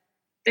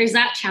there's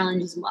that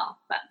challenge as well.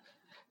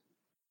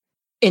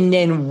 And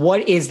then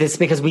what is this?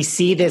 Because we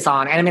see this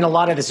and I mean, a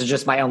lot of this is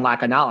just my own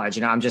lack of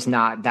knowledge. I'm just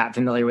not that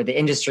familiar with the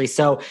industry.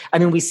 So, I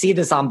mean, we see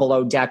this on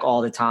Below Deck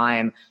all the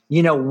time.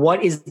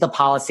 What is the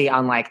policy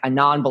on like a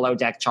non-Below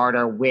Deck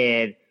charter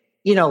with,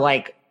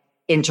 like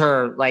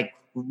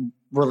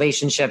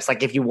relationships?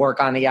 Like if you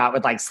work on the yacht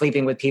with like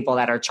sleeping with people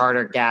that are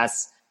charter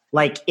guests,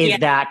 like, is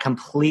that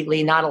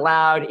completely not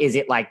allowed? Is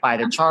it like by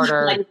the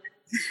charter?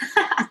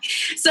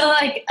 So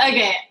like,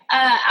 okay,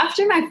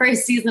 after my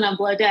first season on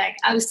Below Deck,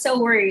 I was so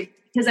worried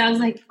because I was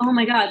like, oh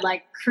my God,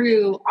 like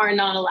crew are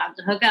not allowed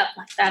to hook up.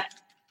 Like that's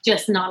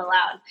just not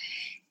allowed.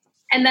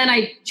 And then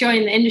I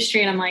joined the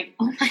industry and I'm like,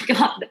 oh my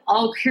God,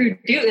 all crew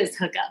do is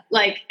hook up.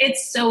 Like,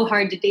 it's so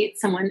hard to date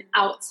someone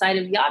outside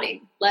of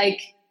yachting.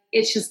 Like,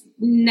 it's just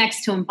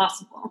next to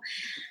impossible.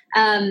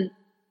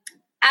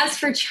 As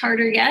for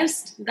charter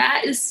guests,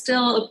 that is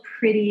still a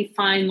pretty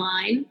fine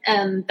line.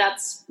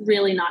 That's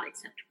really not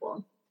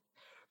acceptable.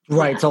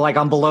 Right. Yeah. So like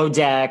on Below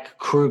Deck,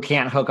 crew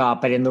can't hook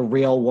up, but in the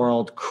real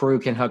world, crew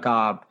can hook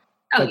up.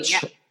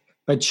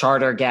 But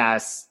charter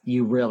guests,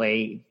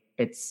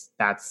 it's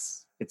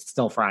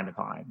still frowned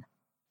upon.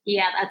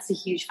 Yeah, that's a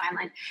huge fine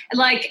line.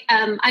 Like,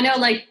 I know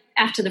like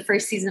after the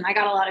first season, I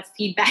got a lot of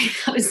feedback.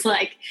 I was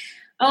like,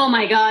 oh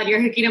my God,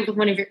 you're hooking up with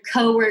one of your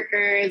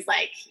coworkers,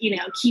 like, you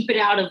know, keep it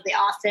out of the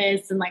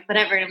office and like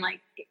whatever. And I'm like,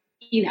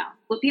 you know,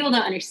 what people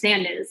don't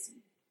understand is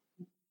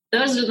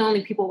those are the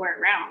only people we're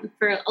around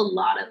for a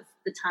lot of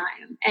the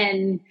time.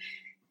 And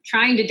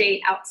trying to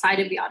date outside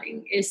of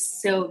yachting is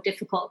so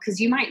difficult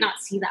because you might not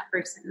see that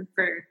person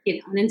for, you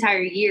know, an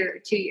entire year or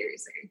 2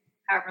 years or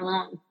however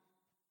long.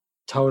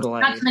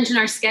 Totally. Not to mention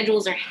our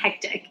schedules are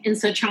hectic. And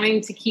so trying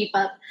to keep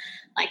up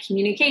like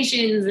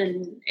communications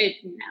and it,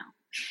 you know.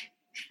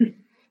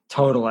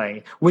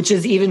 Totally. Which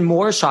is even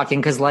more shocking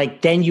because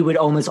like then you would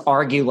almost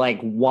argue like,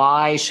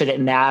 why should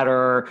it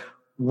matter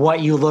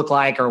what you look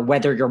like or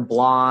whether you're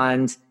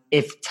blonde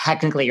if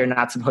technically you're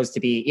not supposed to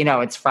be, you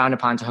know, it's frowned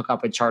upon to hook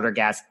up with charter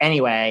guests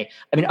anyway.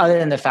 I mean, other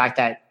than the fact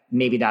that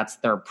maybe that's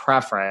their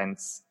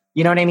preference.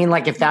 You know what I mean?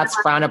 Like if that's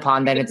frowned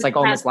upon, then it's like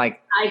almost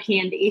like eye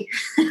candy.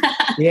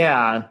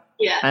 Yeah.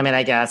 Yeah. I mean,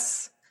 I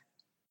guess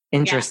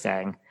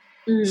interesting.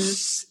 Yeah.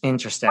 Mm-hmm.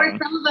 Interesting. Or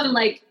some of them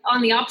like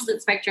on the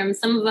opposite spectrum,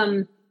 some of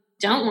them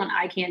don't want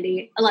eye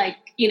candy. Like,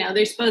 you know,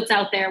 there's boats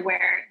out there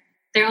where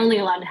they're only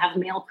allowed to have a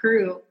male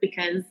crew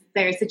because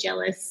there's a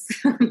jealous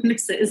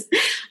missus,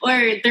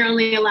 or they're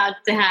only allowed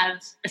to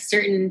have a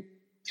certain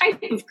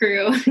type of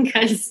crew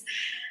because,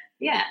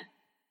 yeah.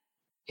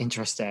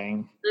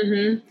 Interesting.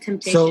 Mm-hmm.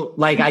 Temptation. So,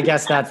 like, I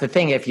guess that's the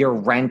thing. If you're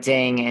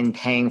renting and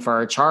paying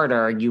for a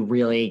charter, you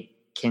really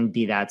can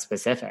be that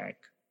specific.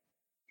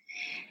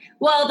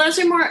 Well, those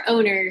are more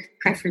owner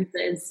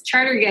preferences.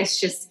 Charter guests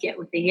just get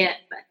what they get,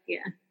 but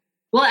yeah.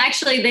 Well,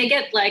 actually, they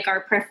get like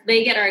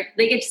they get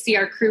to see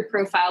our crew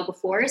profile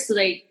before, so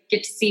they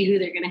get to see who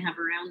they're going to have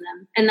around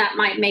them, and that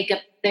might make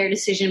up their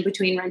decision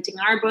between renting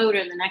our boat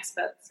or the next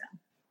boat. So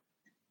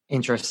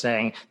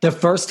interesting. The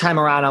first time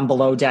around on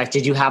Below Deck,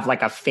 did you have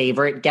like a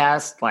favorite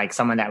guest, like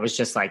someone that was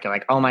just like,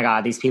 oh my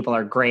God, these people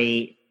are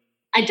great?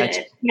 I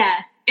did. Yeah,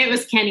 it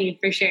was Kenny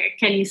for sure.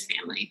 Kenny's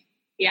family.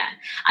 Yeah,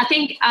 I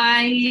think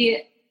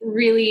I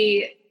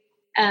really.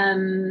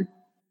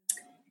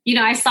 You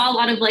know, I saw a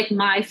lot of like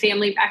my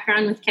family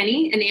background with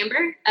Kenny and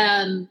Amber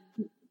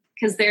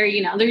because they're,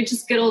 you know, they're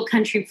just good old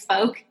country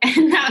folk.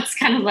 And that's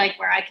kind of like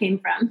where I came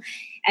from.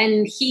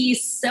 And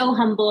he's so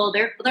humble.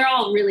 They're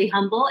all really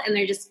humble and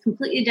they're just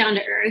completely down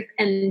to earth.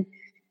 And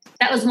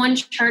that was one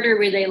charter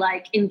where they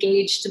like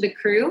engaged the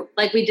crew.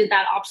 Like we did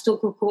that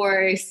obstacle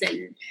course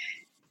and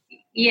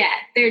yeah,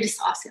 they're just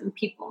awesome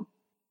people.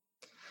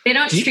 They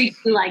don't treat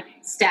you like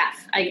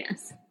staff, I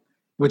guess.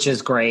 Which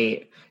is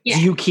great. Yeah.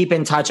 Do you keep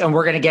in touch? And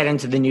we're going to get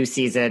into the new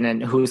season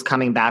and who's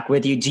coming back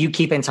with you. Do you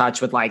keep in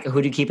touch with like,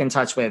 who do you keep in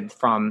touch with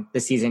from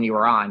the season you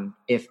were on,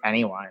 if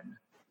anyone?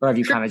 Or have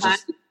you kind of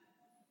just...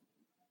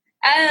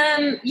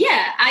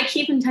 Yeah, I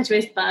keep in touch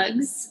with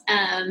Bugs.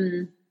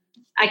 I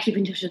keep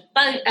in touch with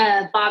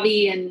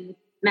Bobby and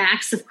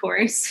Max, of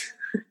course.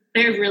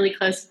 They're really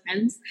close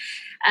friends.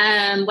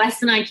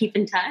 Wes and I keep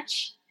in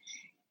touch.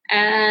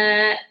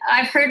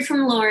 I've heard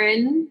from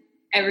Lauren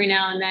every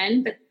now and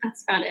then, but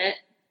that's about it.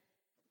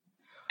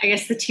 I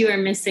guess the two are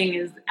missing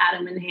is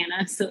Adam and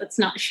Hannah, so it's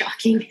not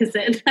shocking, is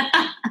it?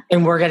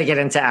 And we're going to get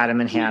into Adam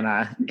and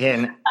Hannah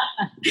in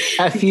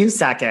a few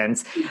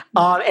seconds.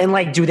 And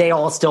like, do they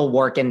all still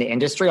work in the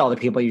industry? All the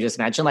people you just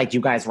mentioned, like, do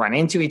you guys run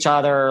into each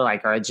other?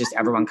 Like, or just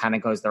everyone kind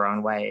of goes their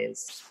own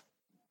ways?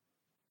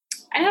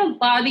 I know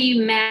Bobby,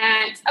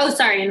 Matt. Oh,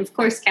 sorry. And of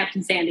course,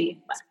 Captain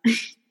Sandy.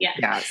 Yeah.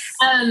 Yes.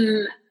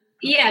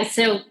 Yeah.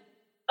 So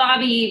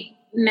Bobby,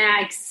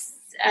 Max,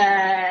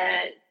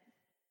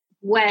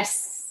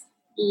 Wes,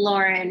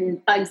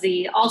 Lauren,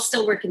 Bugsy, all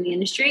still work in the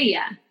industry.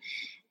 Yeah.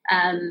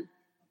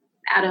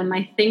 Adam,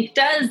 I think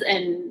does.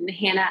 And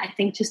Hannah, I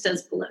think just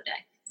does Below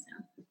Deck.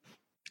 So.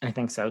 I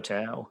think so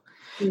too.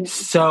 Yeah.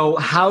 So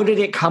how did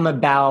it come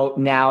about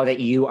now that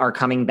you are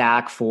coming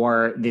back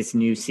for this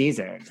new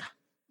season?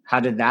 How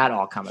did that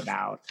all come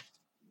about?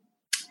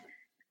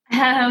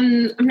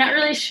 I'm not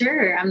really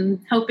sure.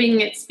 I'm hoping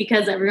it's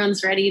because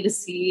everyone's ready to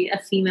see a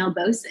female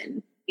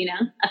bosun. You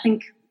know, I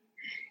think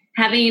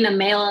having a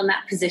male in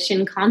that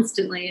position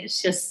constantly, it's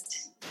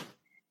just,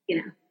 you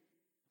know,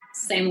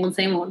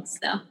 same old.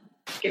 So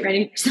get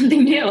ready for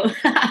something new.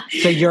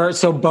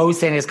 So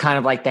bosun is kind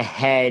of like the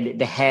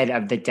head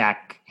of the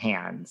deck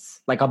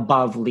hands, like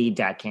above lead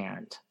deck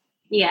hand.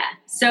 Yeah.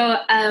 So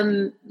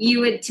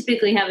you would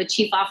typically have a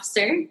chief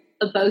officer,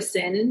 a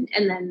bosun,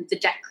 and then the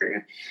deck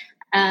crew.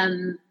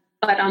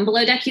 But on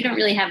Below Deck, you don't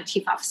really have a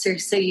chief officer,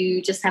 so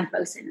you just have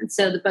bosun. And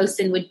so the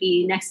bosun would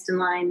be next in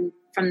line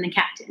from the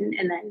captain,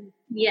 and then,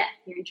 yeah,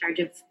 you're in charge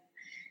of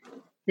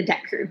the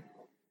deck crew.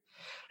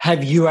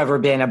 Have you ever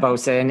been a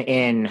bosun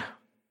in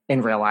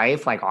real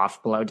life, like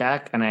off Below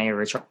Deck on any of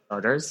your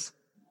charters?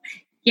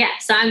 Yeah,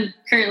 so I'm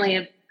currently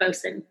a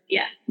bosun,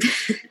 yeah,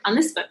 on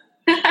this boat.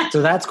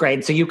 So that's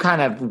great. So you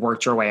kind of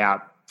worked your way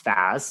out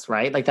fast,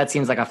 right? Like that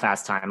seems like a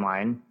fast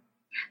timeline.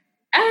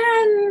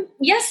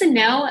 Yes and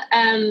no.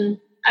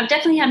 I've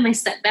definitely had my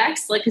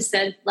setbacks. Like I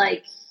said,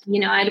 like, you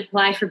know, I'd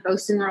apply for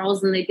bosun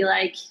roles and they'd be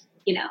like,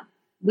 you know,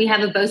 we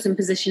have a bosun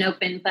position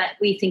open, but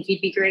we think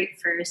you'd be great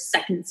for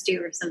second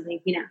stew or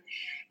something, you know.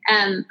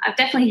 I've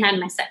definitely had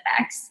my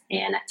setbacks,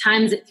 and at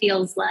times it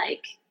feels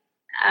like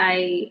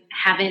I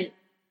haven't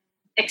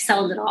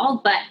excelled at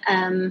all.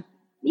 But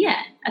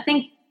yeah, I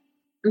think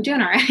I'm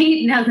doing all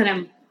right now that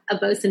I'm a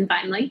bosun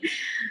finally.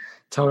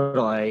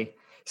 Totally.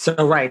 So,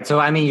 right. So,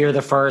 I mean, you're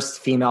the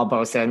first female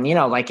bosun, you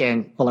know, like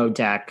in below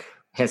deck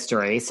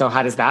history. So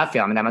how does that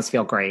feel? I mean, that must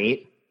feel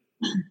great.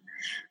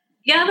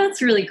 Yeah,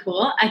 that's really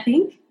cool. I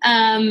think,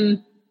 I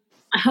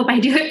hope I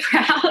do it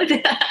proud.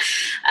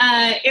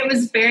 It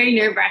was very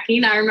nerve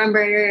wracking. I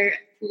remember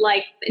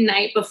like the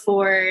night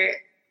before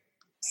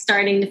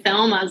starting to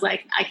film, I was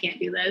like, I can't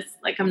do this.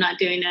 Like, I'm not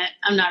doing it.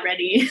 I'm not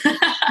ready.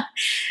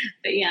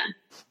 But yeah.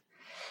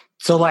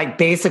 So like,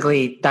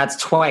 basically that's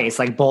twice,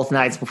 like both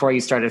nights before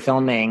you started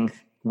filming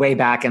way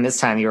back. And this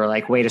time you were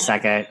like, wait a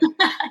second.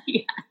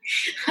 Yeah.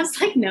 I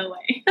was like, no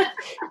way.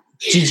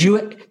 Did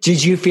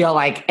you feel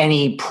like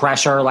any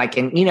pressure, like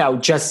in, you know,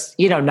 just,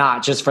 you know,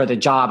 not just for the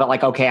job, but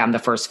like, okay, I'm the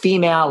first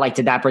female. Like,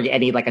 did that bring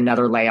any, like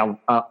another layer,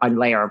 a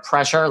layer of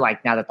pressure,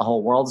 like now that the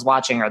whole world's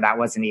watching, or that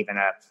wasn't even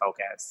a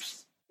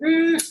focus?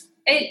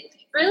 It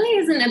really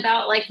isn't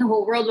about like the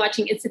whole world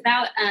watching. It's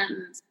about,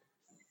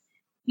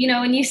 you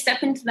know, when you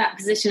step into that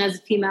position as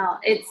a female,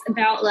 it's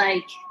about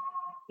like,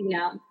 you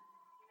know,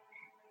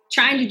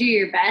 trying to do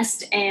your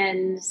best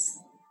and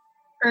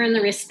earn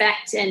the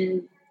respect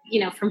and, you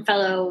know, from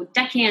fellow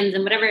deckhands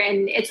and whatever.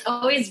 And it's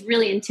always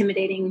really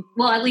intimidating.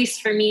 Well, at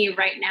least for me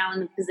right now in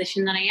the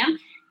position that I am,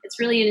 it's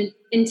really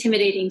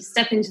intimidating to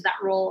step into that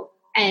role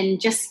and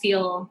just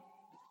feel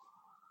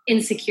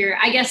insecure.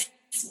 I guess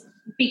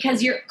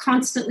because you're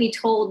constantly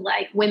told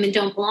like women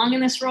don't belong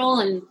in this role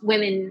and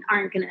women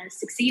aren't going to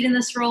succeed in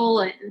this role.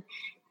 And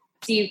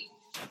so you,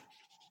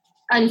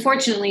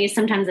 unfortunately,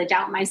 sometimes I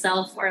doubt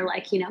myself or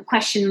like, you know,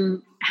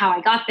 question how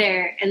I got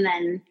there. And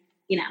then,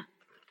 you know,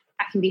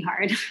 that can be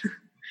hard.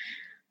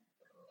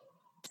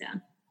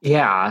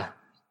 Yeah.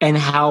 And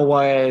how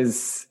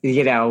was,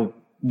 you know,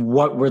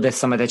 what were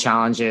some of the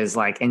challenges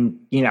like in,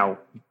 you know,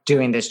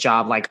 doing this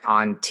job like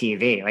on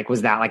TV? Like,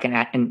 was that like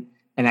an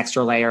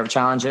extra layer of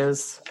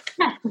challenges?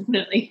 Yeah,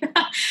 definitely.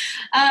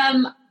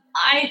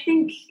 I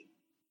think,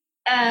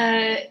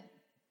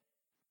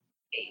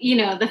 you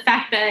know, the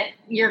fact that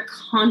you're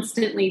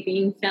constantly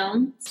being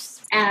filmed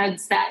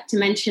adds that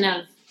dimension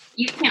of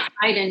you can't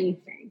hide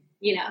anything.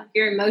 You know,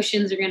 your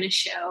emotions are going to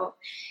show,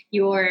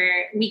 your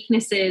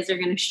weaknesses are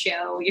going to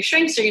show, your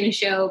strengths are going to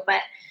show.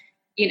 But,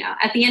 you know,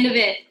 at the end of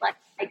it,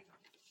 like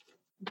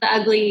the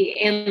ugly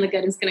and the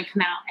good is going to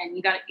come out and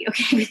you got to be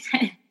okay with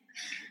it.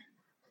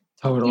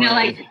 Totally. You know,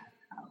 like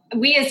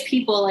we as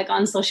people, like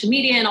on social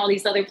media and all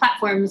these other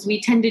platforms, we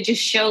tend to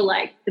just show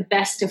like the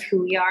best of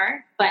who we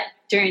are. But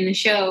during the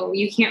show,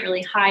 you can't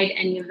really hide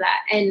any of that.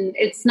 And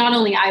it's not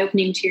only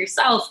eye-opening to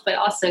yourself, but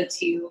also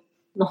to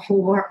the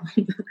whole world.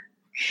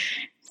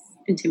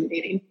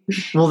 Intimidating.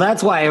 Well,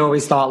 that's why I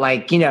always thought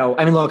like, you know,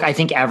 I mean, look, I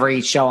think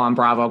every show on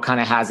Bravo kind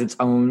of has its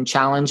own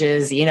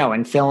challenges, you know,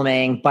 in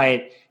filming.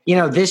 But, you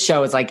know, this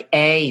show is like,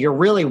 A, you're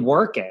really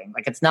working.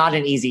 Like, it's not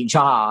an easy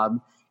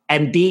job.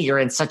 And B, you're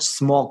in such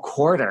small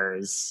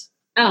quarters.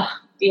 Oh,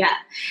 yeah.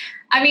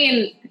 I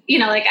mean, you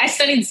know, like I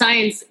studied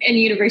science in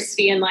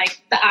university and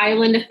like the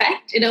island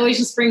effect, it always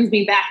just brings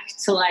me back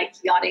to like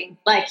yachting.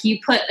 Like you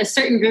put a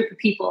certain group of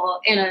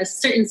people in a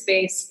certain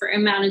space for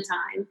an amount of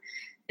time.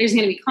 There's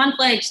going to be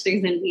conflict.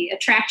 There's going to be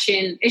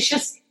attraction. It's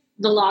just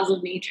the laws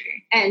of nature.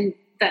 And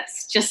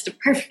that's just a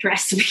perfect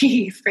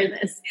recipe for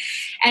this.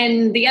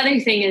 And the other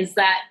thing is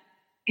that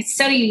it's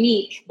so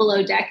unique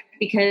below deck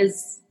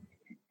because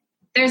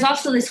there's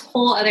also this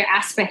whole other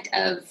aspect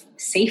of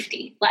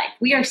safety. Like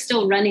we are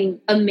still running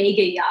a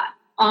mega yacht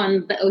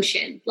on the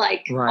ocean.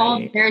 Like right. All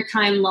the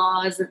maritime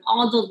laws and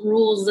all the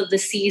rules of the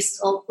sea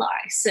still apply.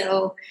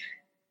 So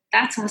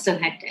that's also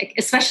hectic,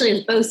 especially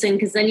as bosun,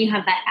 because then you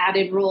have that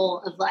added role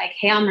of like,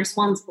 hey, I'm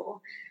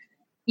responsible.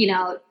 You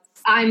know,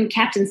 I'm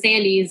Captain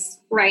Sandy's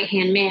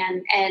right-hand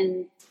man,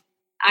 and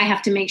I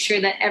have to make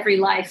sure that every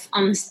life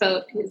on this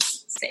boat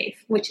is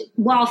safe, which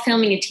while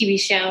filming a TV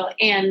show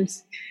and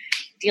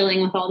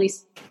dealing with all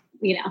these,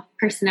 you know,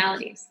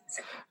 personalities.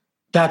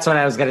 That's what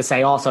I was going to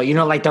say also. You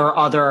know, like there are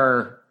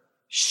other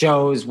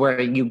shows where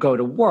you go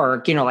to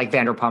work, you know, like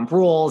Vanderpump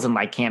Rules and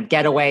like Camp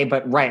Getaway.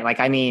 But right, like,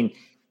 I mean,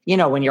 you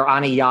know, when you're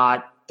on a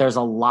yacht, there's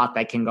a lot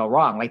that can go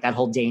wrong, like that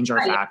whole danger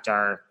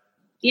factor.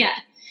 Yeah.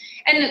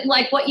 And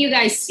like what you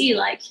guys see,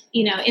 like,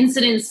 you know,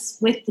 incidents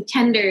with the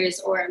tenders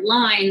or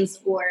lines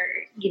or,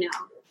 you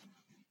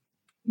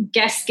know,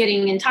 guests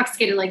getting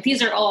intoxicated, like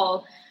these are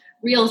all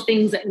real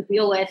things that we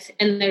deal with.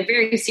 And they're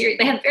very serious.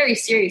 They have very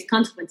serious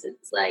consequences,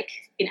 like,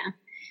 you know,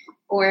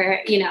 or,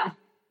 you know,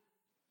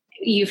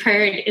 you've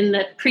heard in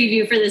the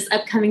preview for this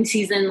upcoming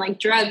season, like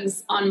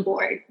drugs on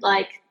board,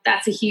 like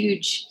that's a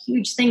huge,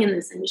 huge thing in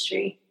this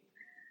industry.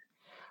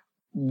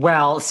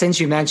 Well, since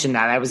you mentioned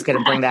that, I was going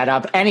to bring that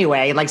up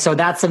anyway. Like, so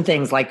that's some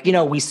things like, you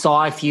know, we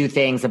saw a few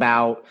things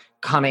about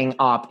coming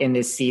up in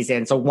this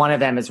season. So one of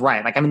them is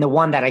right. Like, I mean, the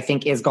one that I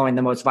think is going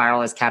the most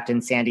viral is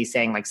Captain Sandy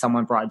saying like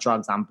someone brought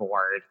drugs on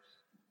board.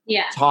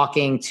 Yeah.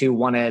 Talking to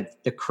one of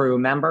the crew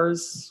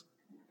members.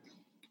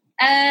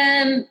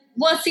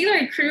 Well, it's either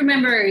a crew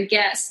member or a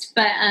guest,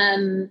 but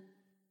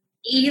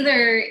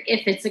either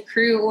if it's a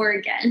crew or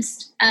a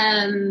guest,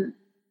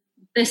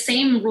 the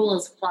same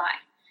rules apply.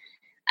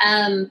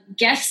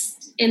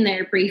 Guests in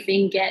their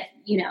briefing get,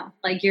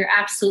 like you're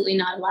absolutely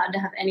not allowed to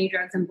have any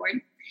drugs on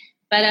board.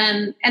 But,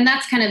 and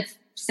that's kind of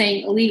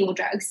saying illegal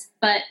drugs,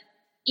 but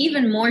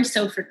even more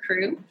so for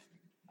crew.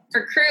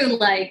 For crew,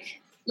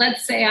 like,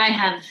 let's say I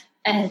have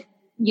a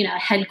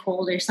head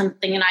cold or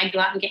something and I go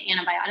out and get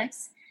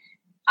antibiotics.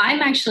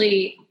 I'm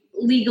actually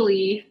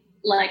legally,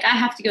 like, I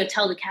have to go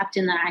tell the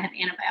captain that I have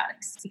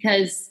antibiotics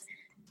because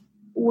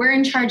we're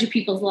in charge of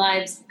people's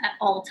lives at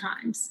all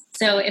times.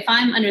 So if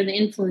I'm under the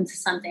influence of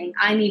something,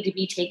 I need to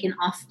be taken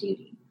off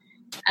duty.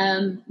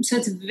 So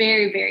it's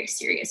very, very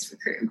serious for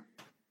crew.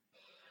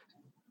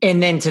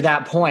 And then to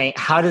that point,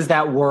 how does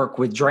that work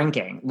with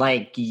drinking?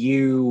 Like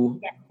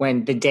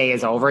when the day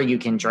is over, you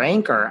can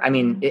drink? Or, I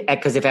mean,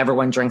 because if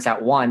everyone drinks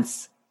at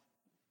once,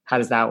 how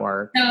does that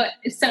work?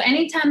 So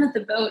anytime that the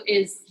boat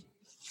is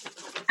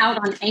out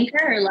on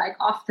anchor or like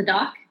off the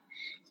dock,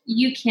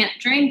 you can't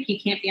drink, you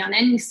can't be on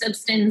any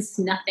substance,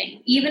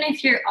 nothing. Even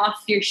if you're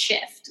off your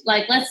shift,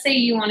 like let's say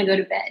you want to go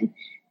to bed,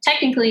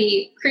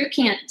 technically crew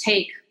can't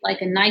take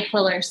like a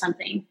NyQuil or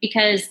something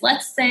because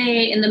let's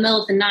say in the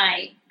middle of the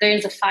night,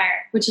 there's a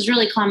fire, which is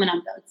really common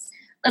on boats.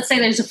 Let's say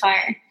there's a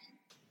fire.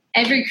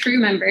 Every crew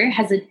member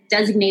has a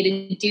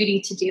designated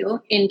duty to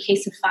do in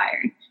case of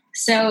fire.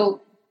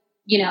 So,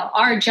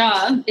 our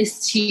job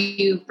is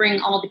to bring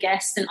all the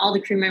guests and all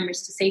the crew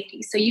members to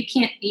safety. So you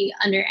can't be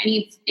under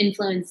any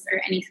influence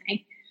or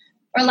anything.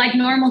 Or like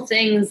normal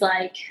things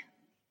like,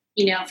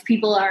 if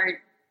people are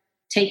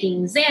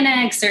taking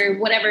Xanax or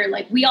whatever,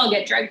 like we all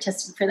get drug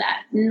tested for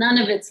that. None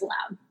of it's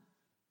allowed.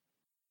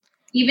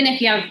 Even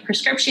if you have a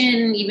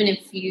prescription, even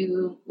if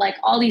you like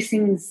all these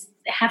things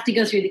have to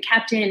go through the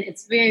captain,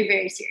 it's very,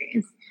 very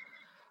serious.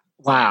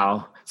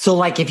 Wow. So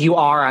like if you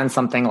are on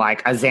something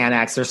like a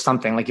Xanax or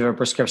something, like you have a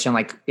prescription,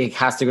 like it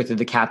has to go through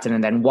the captain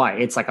and then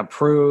what? It's like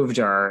approved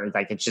or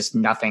like it's just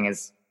nothing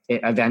is,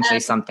 eventually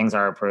some things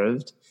are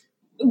approved?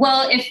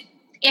 Well,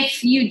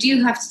 if you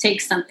do have to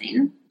take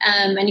something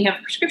and you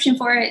have a prescription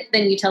for it,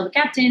 then you tell the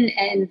captain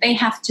and they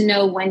have to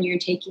know when you're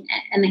taking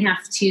it and they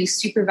have to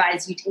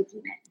supervise you taking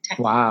it.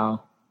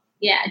 Wow.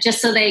 Yeah,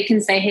 just so they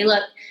can say, hey,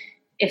 look,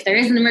 if there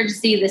is an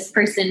emergency, this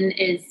person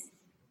is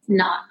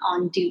not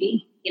on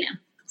duty,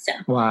 So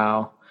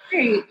wow.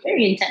 Very,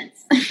 very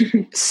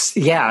intense.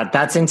 Yeah,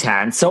 that's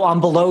intense. So on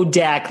below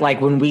deck, like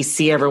when we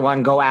see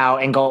everyone go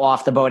out and go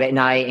off the boat at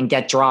night and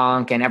get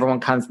drunk and everyone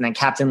comes and then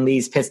Captain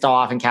Lee's pissed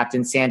off and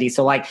Captain Sandy.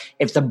 So like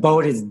if the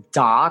boat is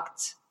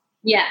docked,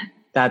 yeah,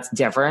 that's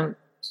different.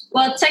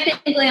 Well,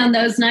 technically on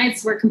those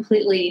nights, we're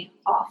completely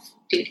off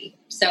duty.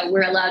 So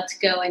we're allowed to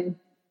go and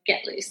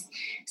get loose.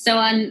 So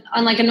on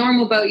like a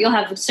normal boat, you'll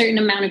have a certain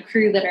amount of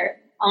crew that are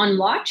on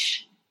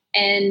watch.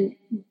 And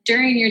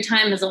during your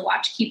time as a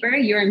watchkeeper,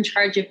 you're in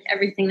charge of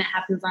everything that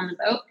happens on the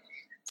boat.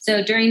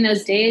 So during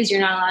those days, you're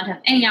not allowed to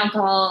have any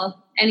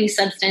alcohol, any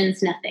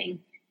substance, nothing.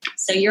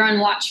 So you're on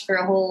watch for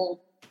a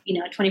whole,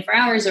 24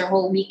 hours or a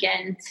whole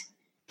weekend.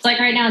 It's like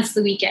right now it's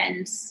the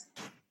weekend.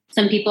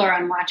 Some people are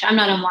on watch. I'm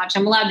not on watch.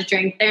 I'm allowed to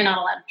drink. They're not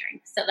allowed to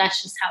drink. So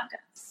that's just how it goes.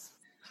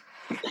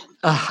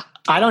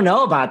 I don't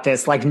know about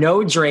this. Like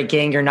no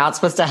drinking. You're not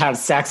supposed to have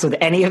sex with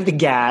any of the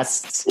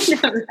guests.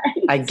 No, right?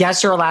 I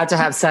guess you're allowed to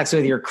have sex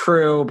with your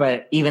crew,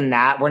 but even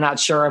that we're not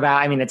sure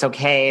about. I mean, it's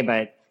okay,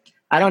 but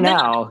I don't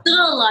know. It's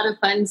still a lot of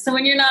fun. So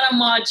when you're not on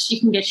watch, you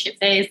can get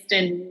shit-faced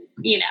and,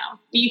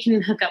 you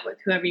can hook up with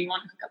whoever you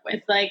want to hook up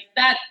with. Like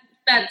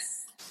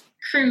that's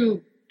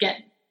crew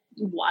get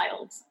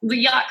wild. The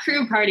yacht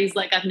crew parties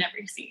like I've never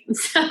seen.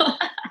 So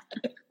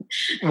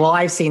well,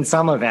 I've seen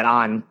some of it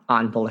on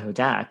below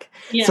deck.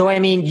 Yeah. So, I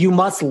mean, you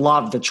must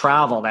love the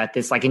travel that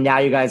this, like, and now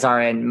you guys are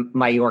in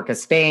Mallorca,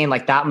 Spain.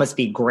 Like, that must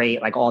be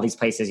great. Like, all these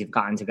places you've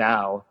gotten to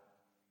go.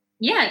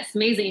 Yeah, it's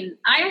amazing.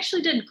 I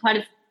actually did quite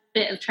a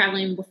bit of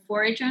traveling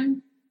before I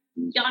joined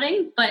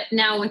yachting, but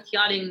now with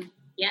yachting,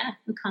 yeah,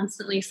 I'm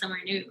constantly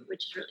somewhere new,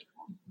 which is really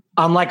cool.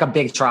 I'm like a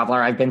big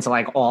traveler. I've been to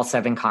like all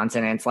 7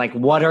 continents. Like,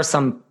 what are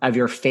some of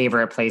your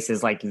favorite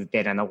places like you've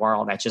been in the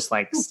world that just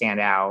like stand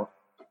out?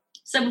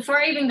 So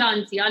before I even got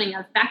into yachting,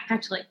 I've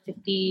backpacked to like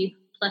 50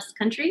 plus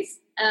countries.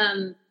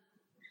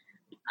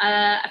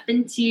 I've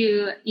been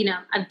to,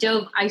 I've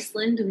dove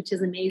Iceland, which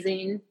is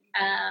amazing.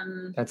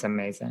 That's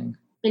amazing.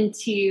 Been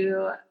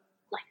to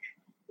like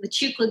the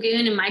Chuk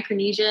Lagoon in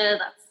Micronesia.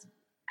 That's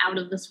out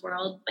of this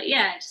world. But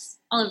yeah, just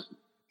all of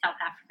South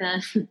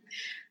Africa.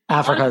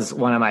 Africa's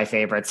one of my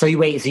favorites. So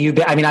you've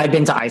been, I mean, I've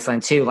been to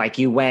Iceland too. Like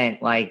you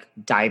went like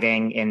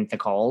diving in the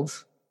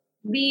cold.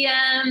 The,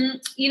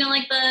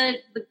 like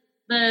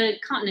the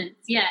continents,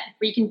 yeah,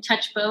 where you can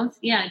touch both.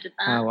 Yeah, I did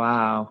that. Oh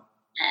wow,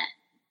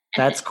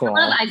 that's cool.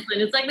 I love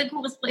Iceland. It's like the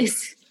coolest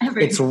place ever.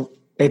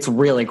 It's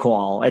really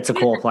cool. It's a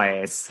cool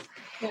place.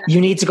 Yeah. You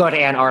need to go to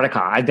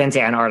Antarctica. I've been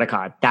to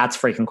Antarctica. That's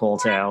freaking cool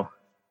too.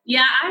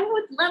 Yeah, I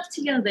would love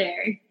to go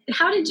there.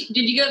 How did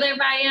you go there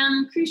by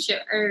cruise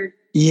ship or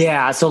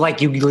Yeah. So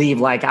like you leave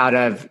like out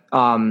of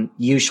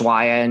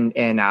Ushuaia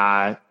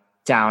and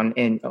down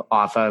in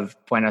off of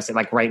Buenos,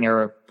 like right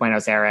near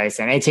Buenos Aires.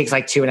 And it takes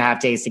like 2.5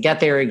 days to get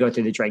there. You go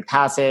through the Drake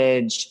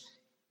Passage.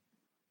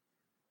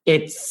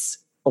 It's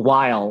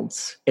wild.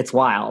 It's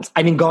wild.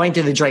 I mean, going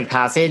through the Drake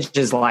Passage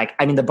is like,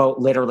 I mean, the boat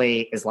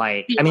literally is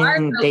like, I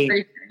mean,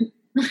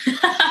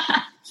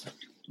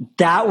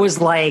 that was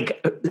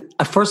like,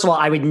 first of all,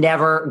 I would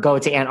never go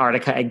to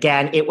Antarctica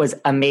again. It was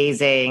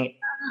amazing.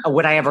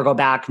 Would I ever go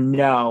back?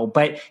 No,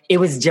 but it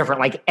was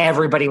different. Like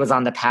everybody was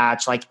on the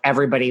patch. Like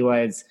everybody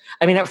was,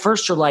 I mean, at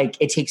first you're like,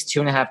 it takes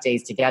 2.5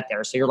 days to get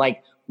there. So you're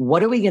like,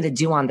 what are we going to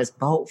do on this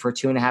boat for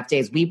 2.5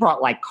 days? We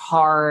brought like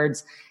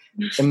cards.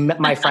 And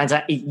my friends,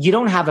 you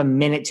don't have a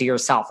minute to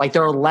yourself. Like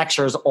there are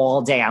lectures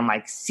all day on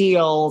like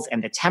seals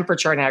and the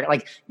temperature and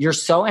like you're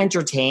so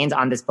entertained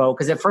on this boat.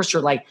 Cause at first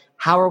you're like,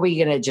 how are we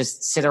going to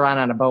just sit around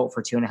on a boat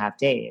for 2.5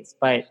 days?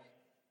 But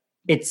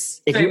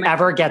it's, if you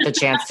ever get the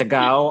chance to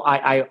go,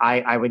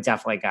 I would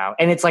definitely go.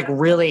 And it's like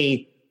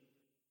really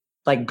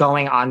like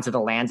going onto the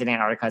land in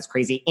Antarctica is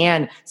crazy.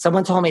 And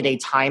someone told me they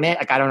time it.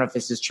 Like, I don't know if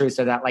this is true.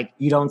 So that like,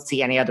 you don't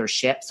see any other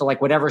ship. So like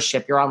whatever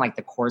ship you're on, like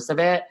the course of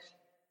it,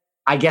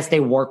 I guess they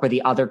work with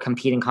the other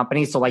competing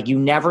companies. So like you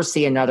never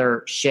see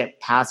another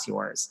ship pass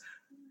yours.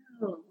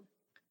 Oh,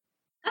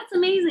 that's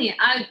amazing.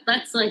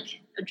 That's like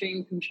a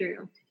dream come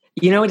true.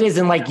 You know, it is.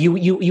 And like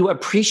you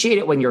appreciate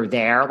it when you're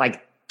there,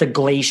 like the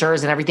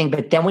glaciers and everything.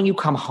 But then when you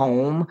come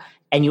home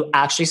and you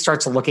actually start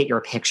to look at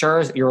your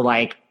pictures, you're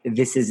like,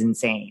 this is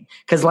insane.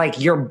 Cause like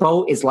your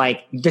boat is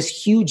like this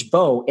huge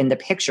boat in the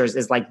pictures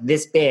is like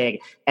this big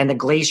and the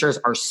glaciers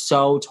are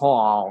so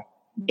tall.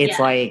 It's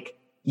like,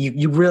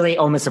 you really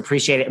almost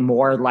appreciate it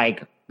more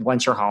like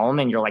once you're home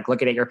and you're like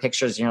looking at your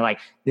pictures and you're like,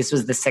 this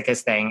was the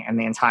sickest thing in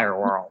the entire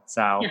world.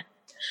 So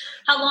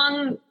how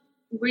long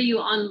were you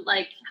on?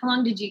 Like, how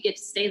long did you get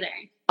to stay there?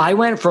 I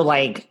went for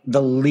like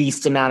the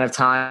least amount of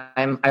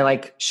time. I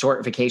like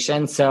short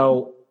vacation.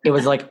 So it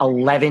was like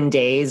 11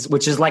 days,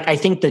 which is like, I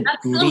think the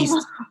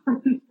least.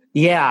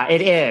 Yeah,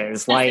 it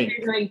is. Like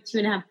you're going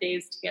 2.5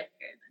 days to get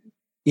there.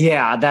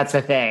 Yeah, that's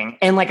the thing.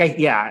 And like,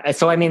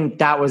 so I mean,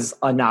 that was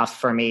enough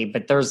for me,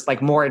 but there's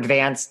like more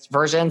advanced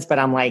versions, but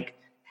I'm like,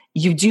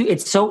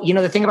 it's so,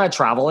 the thing about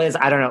travel is,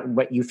 I don't know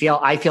what you feel.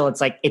 I feel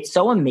it's like, it's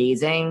so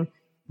amazing,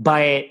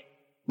 but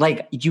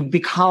like you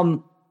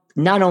become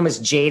not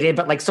almost jaded,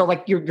 but like, so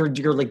like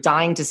you're like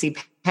dying to see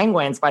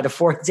penguins. By the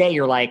 4th day,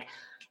 you're like,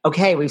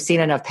 okay, we've seen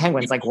enough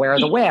penguins. Like, where are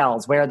the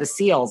whales? Where are the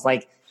seals?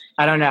 Like,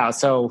 I don't know.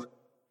 So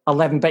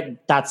 11,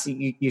 but that's,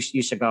 you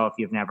should go if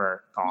you've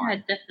never gone. Yeah,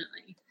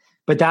 definitely.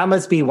 But that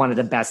must be one of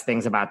the best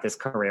things about this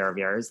career of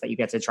yours, that you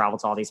get to travel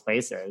to all these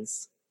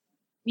places.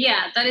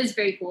 Yeah, that is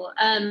very cool.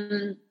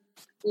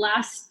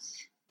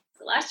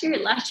 Last year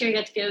I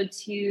got to go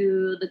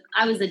to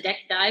I was a deck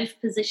dive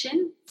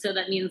position. So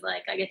that means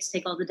like I get to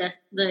take all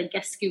the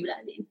guest scuba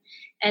diving.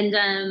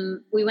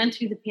 And we went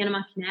through the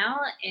Panama Canal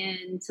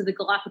and to the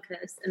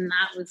Galapagos, and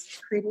that was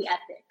pretty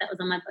epic. That was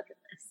on my bucket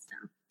list. So.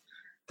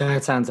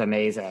 That sounds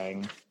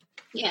amazing.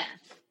 Yeah.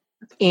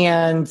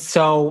 And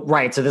so,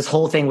 right. So this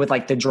whole thing with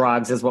like the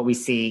drugs is what we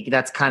see.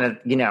 That's kind of,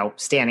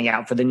 standing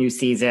out for the new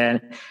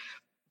season.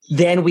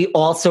 Then we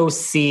also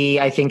see,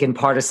 I think in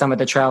part of some of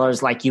the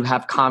trailers, like you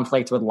have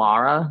conflict with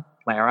Lara.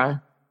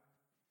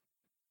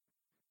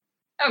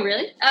 Oh,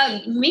 really?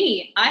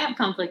 Me, I have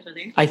conflict with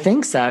her. I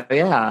think so.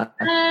 Yeah.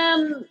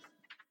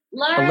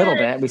 Lara, a little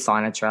bit. We saw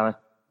in a trailer.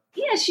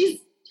 Yeah.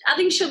 I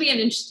think she'll be an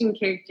interesting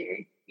character.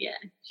 Yeah.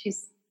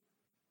 She's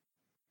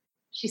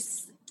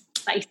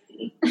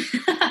spicy.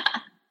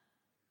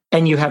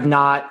 And you have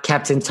not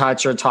kept in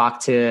touch or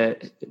talked to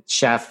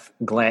Chef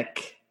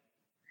Glick?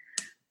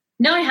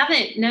 No, I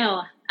haven't.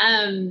 No.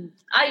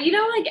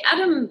 Like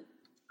Adam,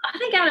 I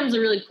think Adam's a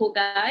really cool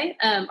guy.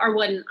 Or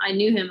when I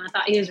knew him, I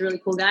thought he was a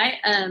really cool guy.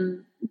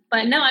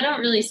 But no, I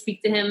don't really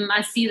speak to him.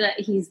 I see that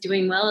he's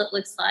doing well, it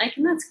looks like,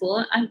 and that's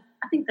cool. I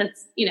think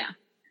that's,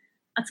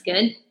 that's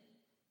good.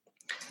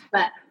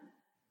 But.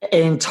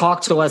 And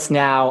talk to us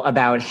now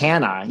about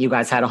Hannah. You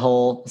guys had a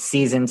whole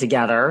season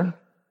together.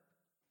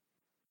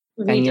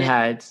 And you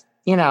had,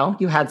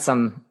 you had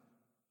some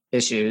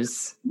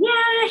issues. Yeah,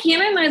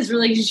 Hannah and I's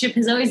relationship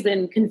has always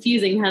been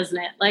confusing,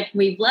 hasn't it? Like,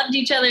 we've loved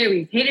each other,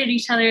 we've hated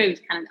each other,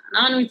 we've kind of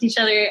gone on with each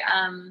other.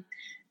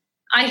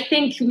 I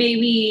think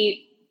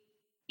maybe,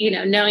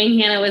 knowing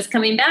Hannah was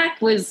coming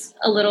back was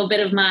a little bit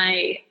of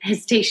my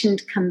hesitation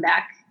to come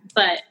back.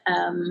 But,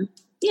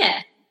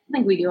 yeah, I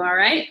think we do all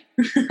right.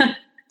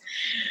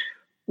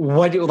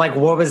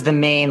 What was the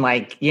main,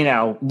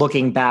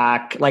 looking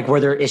back, were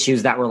there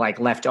issues that were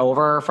left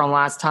over from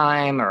last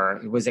time,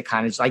 or was it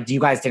kind of just you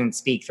guys didn't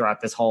speak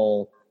throughout this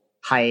whole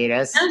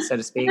hiatus, so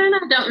to speak? I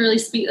don't really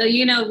speak,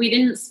 we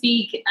didn't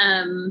speak,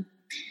 and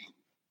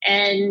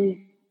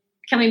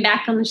coming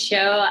back on the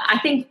show, I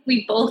think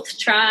we both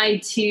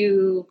tried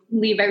to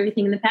leave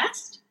everything in the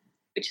past,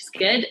 which is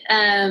good.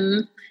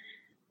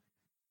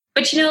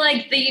 But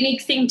the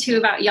unique thing too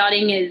about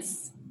yachting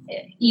is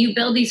you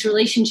build these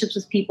relationships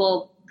with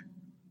people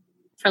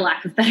for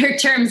lack of better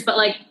terms, but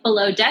like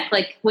below deck,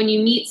 like when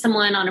you meet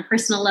someone on a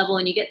personal level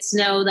and you get to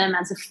know them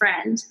as a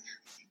friend,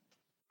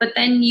 but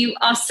then you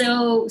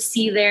also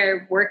see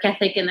their work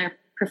ethic and their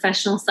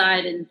professional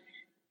side. And,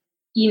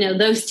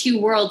 those two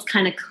worlds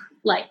kind of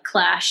like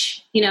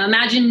clash.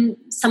 Imagine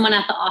someone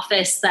at the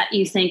office that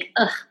you think,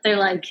 they're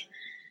like,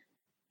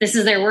 this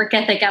is their work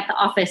ethic at the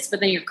office, but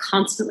then you're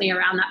constantly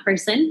around that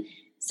person.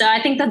 So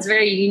I think that's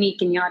very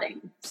unique in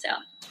yachting. So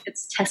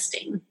it's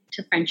testing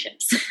to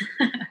friendships.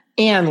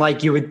 And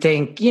like you would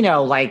think,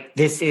 like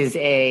this is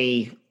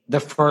the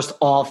first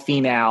all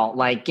female,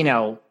 like,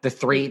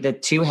 the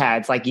two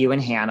heads, like you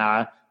and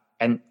Hannah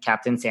and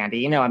Captain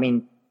Sandy,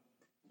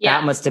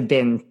 that must have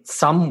been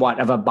somewhat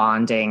of a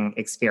bonding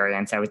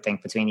experience, I would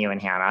think, between you and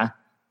Hannah.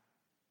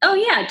 Oh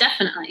yeah,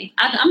 definitely.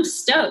 I'm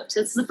stoked.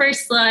 It's the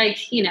first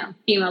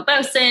female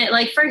bosun,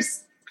 like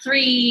first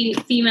 3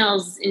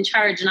 females in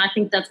charge. And I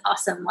think that's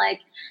awesome.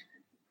 Like,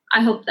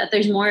 I hope that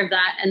there's more of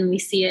that and we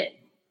see it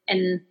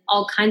in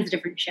all kinds of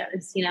different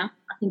shows, I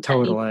think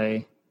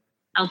totally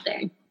out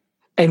there.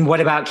 And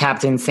what about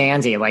Captain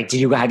Sandy? Like,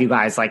 have you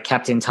guys like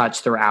kept in touch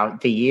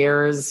throughout the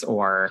years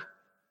or?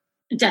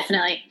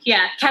 Definitely.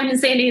 Yeah. Captain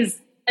Sandy is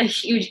a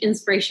huge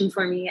inspiration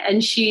for me.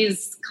 And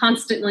she's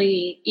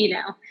constantly,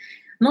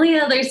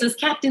 Malia, there's this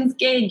captain's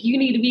gig. You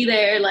need to be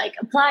there. Like,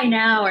 apply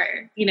now.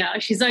 Or,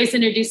 she's always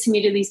introducing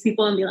me to these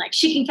people and be like,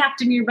 she can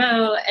captain your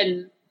boat.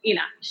 And,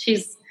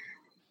 she's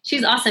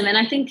awesome. And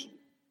I think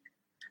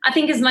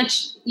as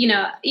much,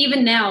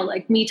 even now,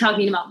 like me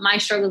talking about my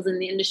struggles in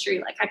the industry,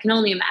 like I can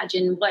only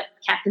imagine what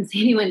Captain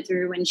Sandy went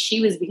through when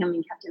she was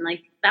becoming captain.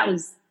 Like that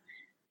was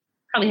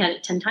probably had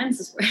it 10 times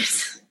as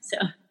worse. So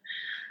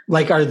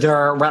like, are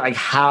there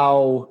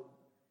how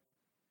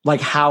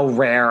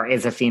rare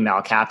is a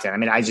female captain? I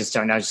mean, I just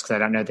don't know just because I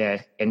don't know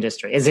the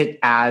industry. Is it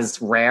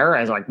as rare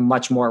as like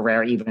much more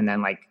rare even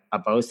than like a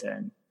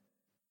bosun?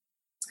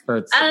 Or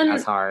it's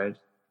as hard?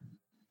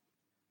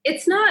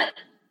 It's not,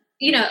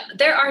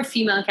 there are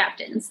female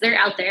captains. They're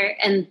out there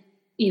and,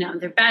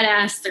 they're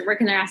badass. They're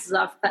working their asses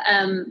off. But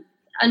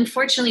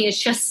unfortunately,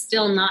 it's just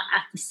still not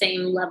at the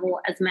same level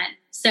as men.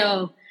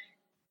 So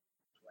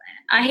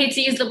I hate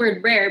to use the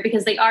word rare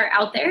because they are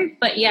out there.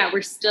 But yeah,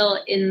 we're still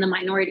in the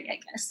minority, I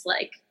guess.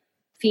 Like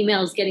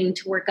females getting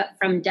to work up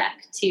from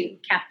deck to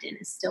captain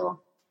is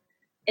still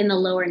in the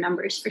lower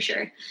numbers for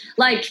sure.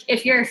 Like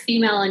if you're a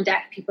female on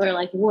deck, people are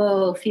like,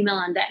 whoa, female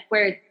on deck,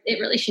 where it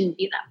really shouldn't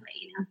be that way,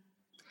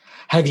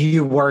 Have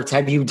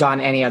you done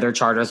any other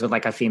charters with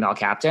like a female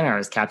captain, or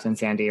is Captain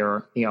Sandy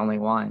or the only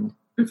one?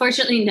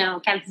 Unfortunately,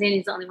 no. Captain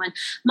Sandy's the only one.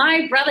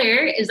 My brother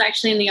is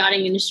actually in the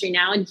yachting industry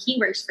now, and he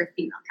works for a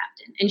female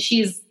captain, and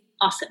she's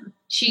awesome.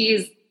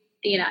 She's,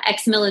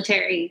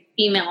 ex-military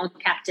female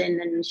captain,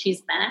 and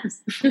she's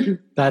badass.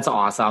 That's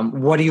awesome.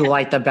 What do you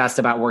like the best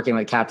about working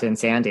with Captain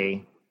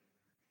Sandy?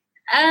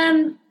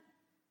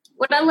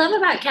 What I love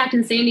about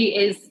Captain Sandy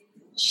is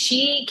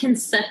she can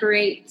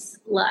separate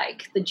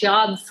like the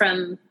job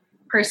from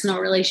personal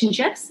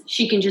relationships.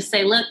 She can just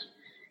say, look,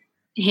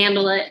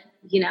 handle it.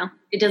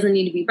 It doesn't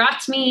need to be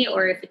brought to me,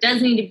 or if it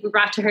does need to be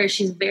brought to her,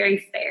 she's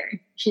very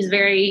fair. She's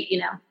very,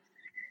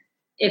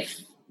 if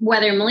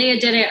whether Malia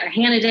did it or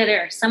Hannah did it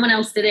or someone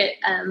else did it,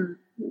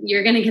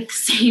 you're going to get the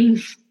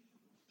same,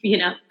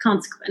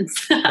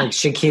 consequence. Like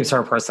she keeps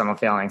her personal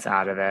feelings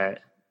out of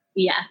it.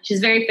 Yeah, she's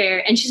very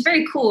fair and she's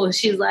very cool.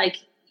 She's like,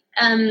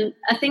 a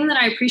thing that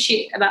I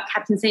appreciate about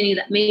Captain Sandy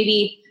that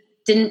maybe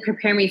didn't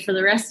prepare me for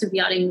the rest of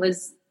yachting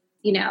was,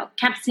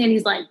 Captain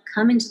Sandy's like,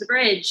 come into the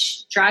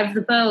bridge, drive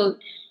the boat,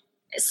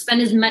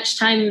 spend as much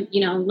time,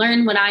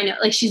 learn what I know.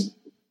 Like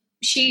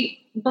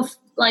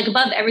like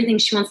above everything,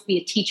 she wants to be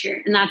a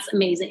teacher. And that's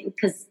amazing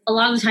because a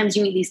lot of the times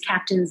you meet these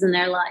captains and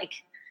they're like,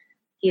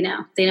 they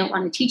don't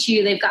want to teach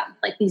you. They've got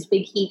like these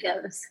big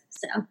egos.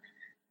 So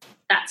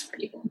that's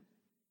pretty cool.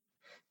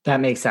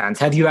 That makes sense.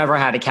 Have you ever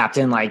had a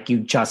captain like you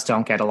just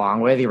don't get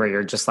along with, where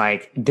you're just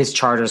like, this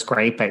charter's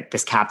great, but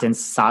this captain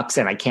sucks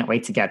and I can't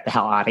wait to get the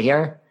hell out of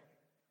here?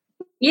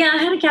 Yeah, I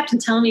had a captain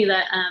tell me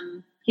that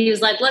he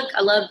was like, look,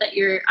 I love that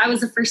I was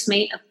the first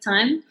mate at the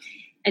time.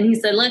 And he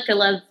said, look, I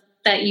love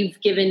that you've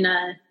given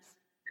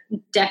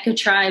deck a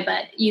try,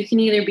 but you can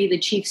either be the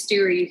chief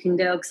stew or you can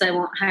go because I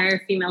won't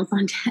hire females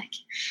on deck.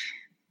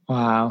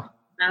 Wow.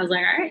 And I was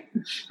like, all right,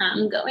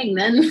 I'm going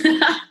then.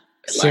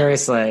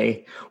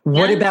 Seriously.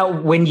 What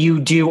about when you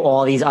do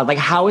all these, like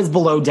how is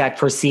below deck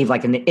perceived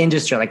like in the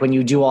industry? Like when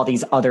you do all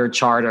these other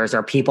charters,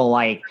 are people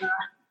like,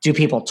 do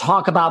people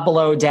talk about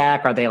below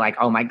deck? Are they like,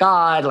 oh my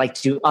God,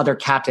 like do other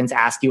captains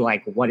ask you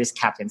like, what is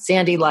Captain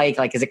Sandy like?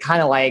 Like, is it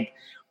kind of like,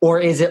 or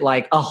is it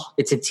like, oh,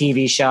 it's a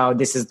TV show,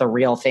 this is the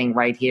real thing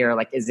right here?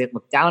 Like, is it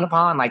looked down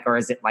upon? Like, or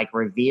is it like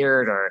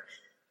revered or?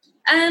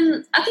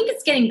 I think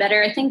it's getting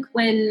better. I think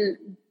when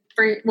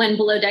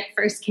Below Deck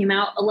first came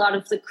out, a lot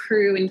of the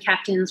crew and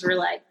captains were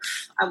like,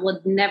 I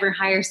would never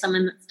hire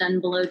someone that's done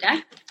Below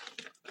Deck.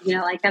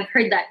 Like I've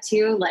heard that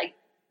too. Like,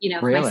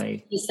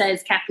 really? He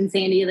says Captain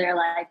Sandy, they're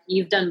like,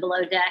 you've done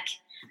Below Deck,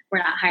 we're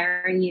not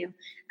hiring you.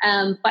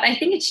 But I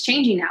think it's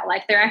changing now.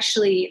 Like they're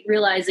actually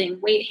realizing,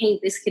 wait, hey,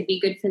 this could be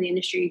good for the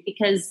industry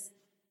because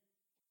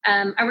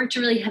I worked a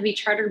really heavy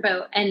charter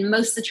boat, and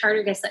most of the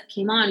charter guests that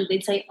came on,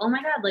 they'd say, "Oh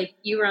my God, like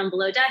you were on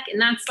below deck." And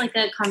that's like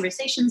a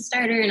conversation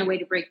starter and a way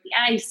to break the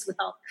ice with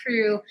all the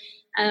crew.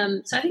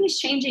 So I think it's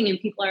changing and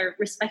people are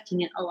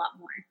respecting it a lot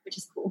more, which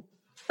is cool.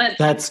 But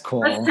that's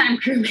cool. Most of the time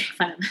crew make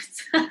fun of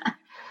us.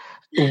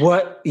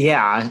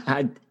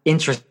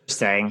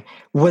 Interesting.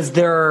 Was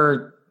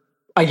there,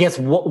 I guess,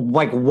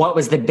 what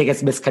was the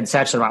biggest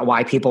misconception about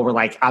why people were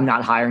like, I'm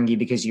not hiring you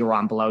because you were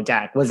on below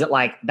deck? Was it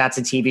like, that's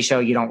a TV show,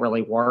 you don't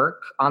really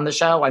work on the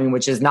show? I mean,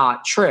 which is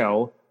not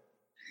true.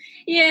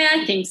 Yeah,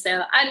 I think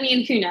so. I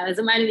mean, who knows?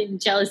 It might have been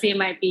jealousy. It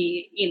might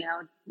be,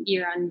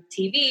 you're on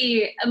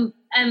TV.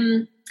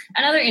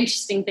 Another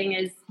interesting thing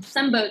is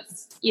some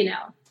boats,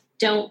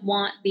 don't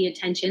want the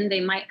attention.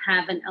 They might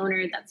have an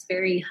owner that's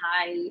very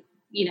high,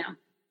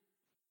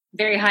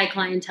 very high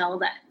clientele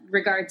that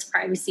regards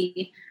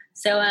privacy.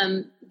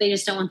 So they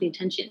just don't want the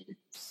attention.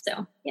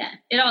 So yeah,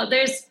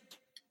 there's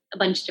a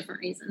bunch of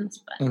different reasons.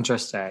 But.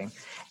 Interesting.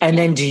 And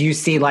then do you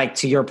see, like,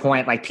 to your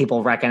point, like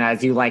people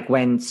recognize you, like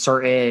when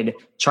certain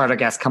charter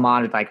guests come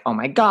on, it's like, oh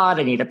my God,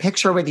 I need a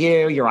picture with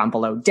you. You're on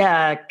below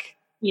deck.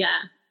 Yeah,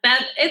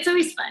 it's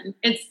always fun.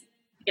 It's,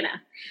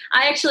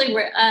 I actually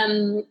were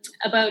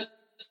about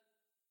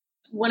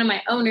one of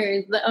my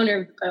owners, the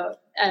owner of the boat,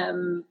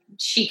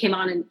 she came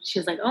on and she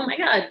was like, "Oh my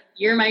God,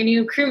 you're my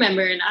new crew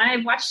member. And I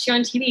watched you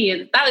on TV."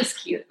 And that was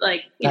cute.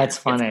 Like, that's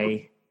funny.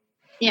 Cool.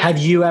 Yeah. Have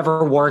you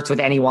ever worked with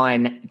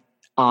anyone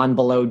on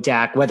below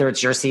deck, whether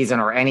it's your season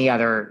or any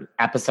other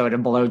episode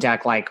of below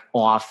deck, like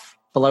off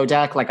below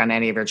deck, like on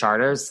any of your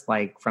charters,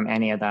 like from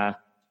any of the?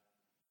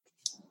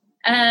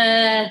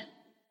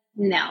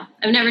 No,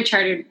 I've never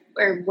chartered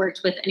or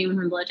worked with anyone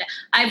from below deck.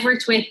 I've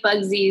worked with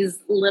Bugsy's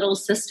little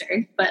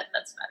sister, but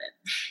that's about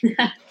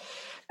it.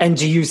 And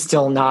do you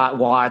still not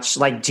watch,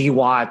 like,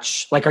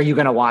 are you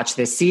going to watch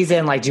this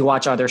season? Like, do you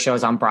watch other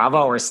shows on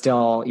Bravo or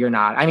still you're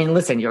not? I mean,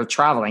 listen, you're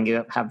traveling,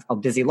 you have a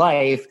busy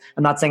life.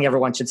 I'm not saying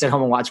everyone should sit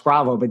home and watch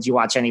Bravo, but do you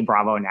watch any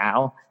Bravo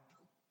now?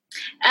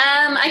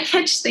 I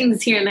catch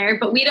things here and there,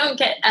 but we don't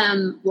get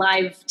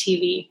live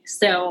TV.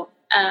 So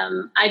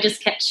I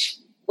just catch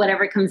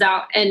whatever comes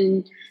out.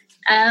 And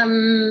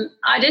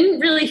I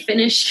didn't really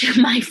finish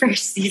my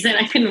first season.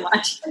 I couldn't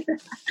watch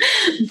it.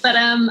 But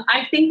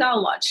I think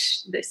I'll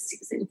watch this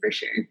season for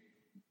sure.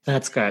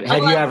 That's good.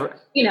 Have you ever...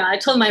 I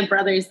told my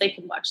brothers they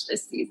could watch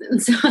this season.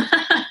 So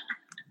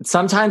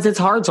sometimes it's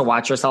hard to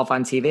watch yourself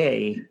on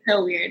TV.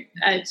 So weird.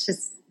 It's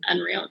just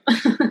unreal.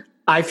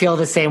 I feel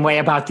the same way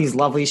about these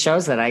lovely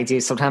shows that I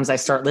do. Sometimes I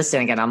start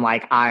listening and I'm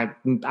like,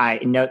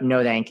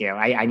 no, thank you.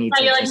 I need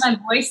to. You're like, my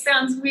voice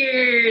sounds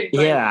weird.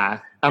 Yeah.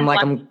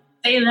 I'm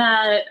say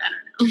that.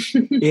 I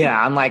don't know.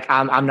 Yeah. I'm like,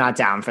 I'm not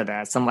down for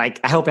this. I'm like,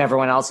 I hope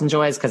everyone else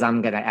enjoys because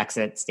I'm going to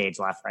exit stage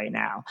left right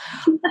now.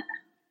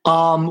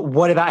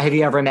 What about, have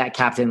you ever met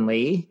Captain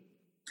Lee?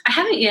 I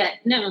haven't yet.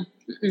 No.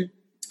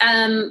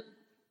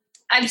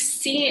 I've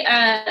seen,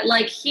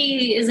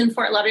 he is in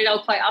Fort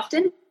Lauderdale quite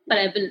often, but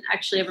I haven't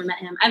actually ever met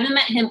him. I haven't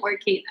met him or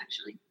Kate,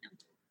 actually. No.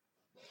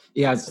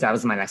 Yeah, that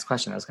was my next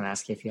question. I was going to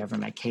ask you if you ever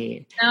met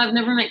Kate. No, I've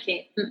never met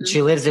Kate. Mm-mm.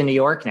 She lives in New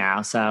York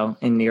now, so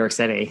in New York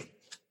City.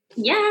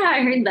 Yeah,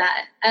 I heard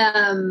that.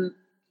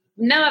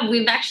 No,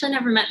 we've actually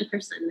never met in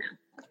person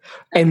now.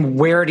 And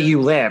where do you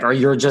live? Or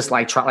you're just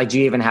like, do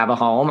you even have a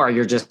home? Or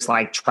you're just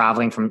like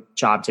traveling from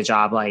job to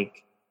job?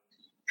 Like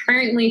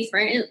currently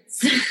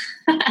France.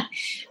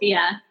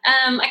 Yeah.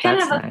 I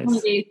kind of have a home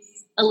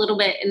base a little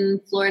bit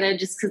in Florida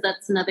just because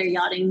that's another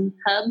yachting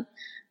hub.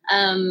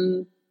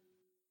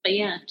 But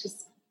yeah,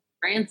 just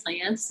France, I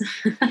guess.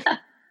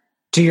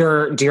 Do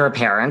your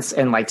parents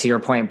and, like, to your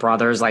point,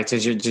 brothers, like,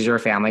 does your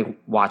family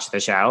watch the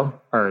show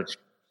or?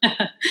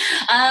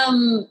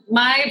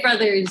 My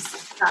brothers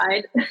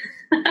died.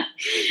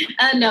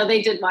 No,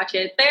 they did watch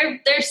it.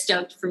 They're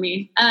stoked for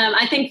me.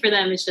 I think for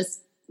them it's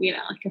just,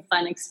 like a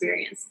fun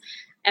experience.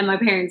 And my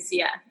parents,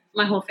 yeah,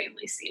 my whole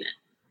family's seen it.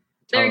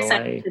 They're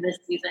excited for this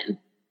season.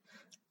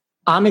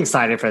 I'm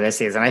excited for this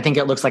season. I think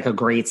it looks like a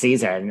great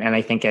season. And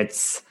I think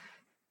it's,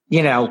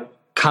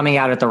 coming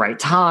out at the right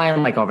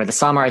time, like over the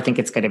summer. I think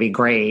it's going to be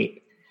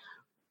great.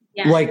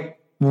 Yeah. Like,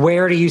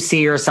 where do you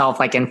see yourself,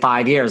 like, in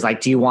 5 years? Like,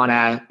 do you want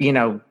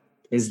to,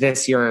 is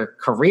this your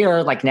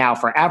career, like, now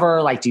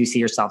forever? Like, do you see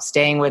yourself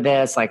staying with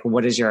this? Like,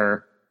 what is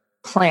your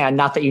plan?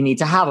 Not that you need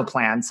to have a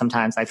plan.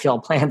 Sometimes I feel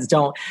plans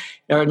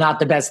are not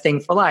the best thing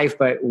for life,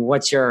 but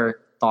what's your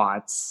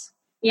thoughts?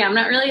 Yeah, I'm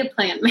not really a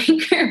plan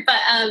maker, but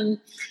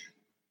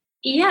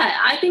yeah,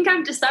 I think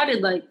I've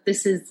decided, like,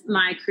 this is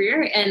my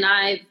career, and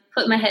I've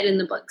put my head in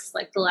the books,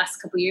 like, the last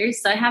couple of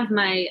years. So I have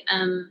my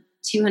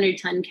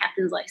 200-ton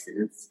captain's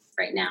license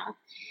right now,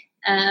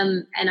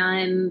 and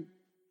I'm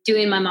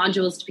doing my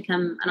modules to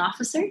become an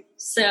officer.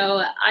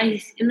 So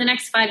in the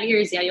next 5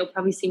 years, yeah, you'll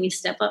probably see me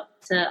step up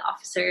to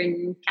officer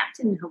and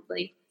captain,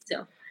 hopefully.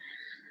 So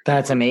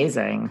that's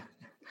amazing.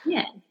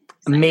 Yeah.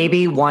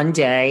 Maybe one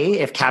day,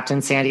 if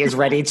Captain Sandy is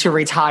ready to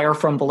retire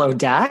from below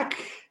deck,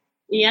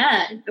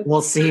 yeah,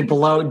 we'll see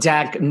below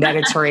deck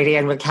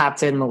Mediterranean with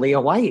Captain MALIA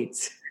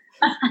White.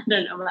 I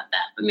don't know about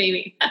that, but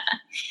maybe.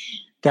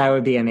 That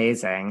would be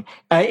amazing.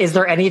 Is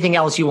there anything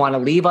else you want to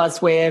leave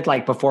us with,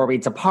 like before we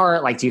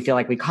depart? Like, do you feel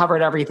like we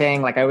covered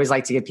everything? Like, I always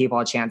like to give people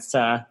a chance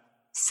to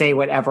say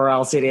whatever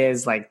else it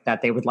is like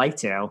that they would like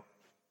to.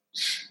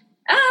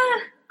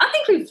 I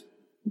think we've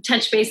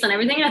touched base on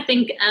everything. I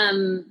think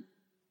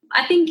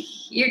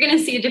you're going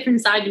to see a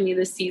different side to me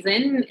this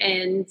season.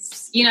 And,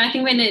 I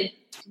think when it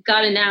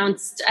got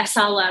announced, I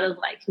saw a lot of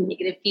like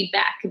negative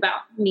feedback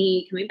about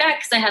me coming back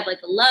because I had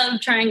like a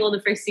love triangle the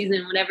first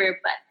season, whatever.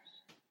 But,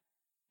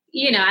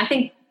 I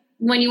think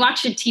when you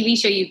watch a TV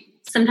show, you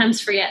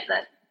sometimes forget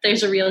that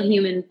there's a real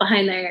human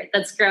behind there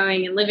that's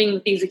growing and living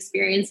with these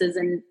experiences.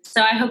 And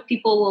so I hope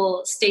people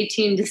will stay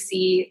tuned to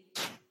see,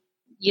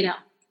 the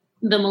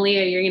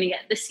MALIA you're going to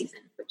get this season,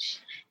 which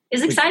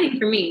is exciting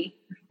for me.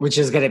 Which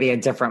is going to be a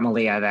different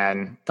MALIA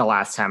than the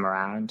last time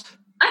around.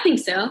 I think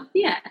so.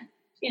 Yeah.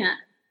 Yeah.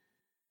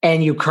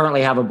 And you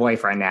currently have a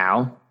boyfriend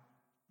now.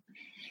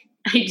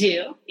 I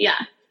do. Yeah.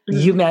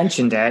 You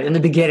mentioned it in the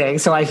beginning,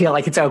 so I feel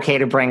like it's okay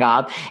to bring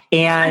up.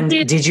 And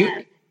did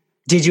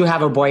you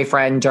have a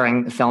boyfriend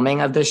during the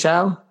filming of the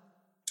show?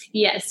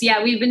 Yes.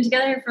 Yeah. We've been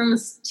together for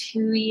almost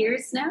 2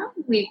 years now.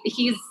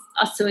 He's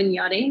also in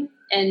yachting,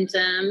 and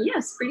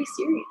it's pretty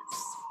serious,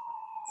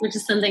 which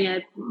is something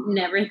I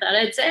never thought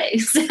I'd say.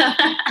 So,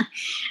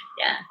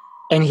 yeah.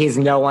 And he's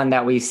no one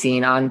that we've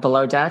seen on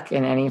Below Deck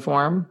in any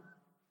form?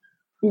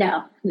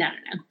 No.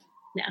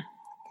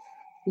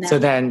 So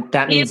then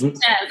that means... He's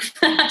a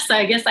chef. So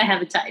I guess I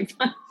have a type.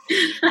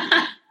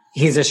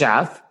 He's a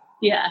chef?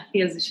 Yeah,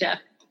 he is a chef.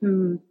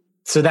 Mm.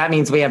 So that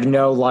means we have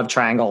no love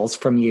triangles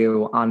from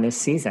you on this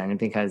season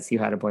because you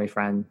had a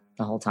boyfriend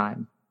the whole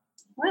time.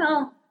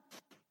 Well,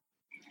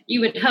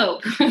 you would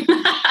hope.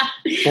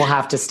 We'll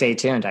have to stay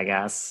tuned, I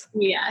guess.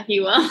 Yeah, he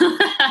will.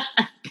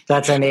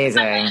 That's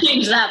amazing. I won't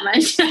change that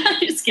much.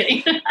 Just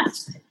kidding.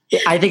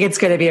 I think it's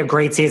going to be a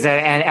great season,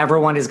 and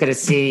everyone is going to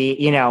see,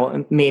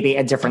 maybe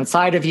a different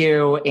side of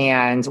you.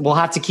 And we'll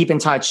have to keep in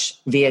touch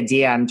via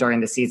DM during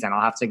the season.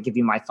 I'll have to give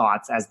you my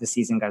thoughts as the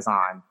season goes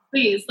on.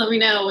 Please let me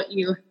know what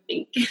you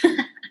think.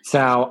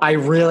 So I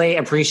really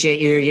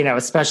appreciate you,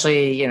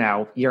 especially,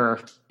 you're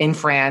in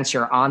France,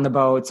 you're on the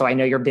boat. So I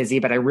know you're busy,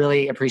 but I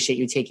really appreciate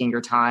you taking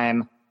your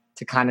time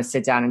to kind of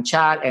sit down and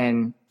chat,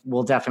 and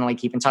we'll definitely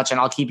keep in touch,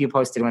 and I'll keep you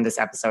posted when this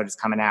episode is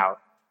coming out.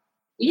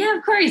 Yeah,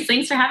 of course.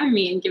 Thanks for having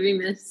me and giving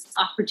me this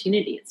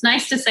opportunity. It's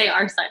nice to say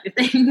our side of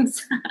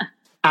things.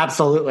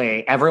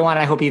 Absolutely. Everyone,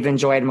 I hope you've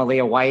enjoyed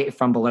MALIA White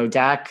from Below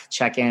Deck.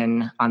 Check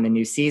in on the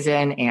new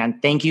season,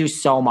 and thank you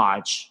so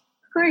much.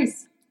 Of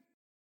course.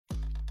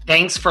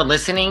 Thanks for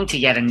listening to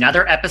yet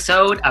another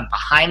episode of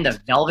Behind the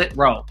Velvet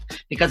Rope.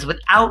 Because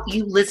without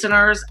you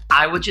listeners,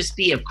 I would just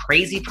be a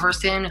crazy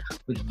person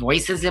with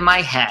voices in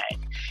my head.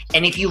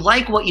 And if you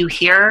like what you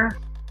hear,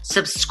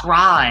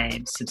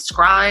 subscribe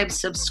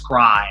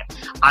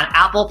on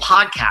Apple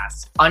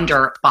Podcasts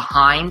under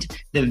Behind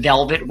the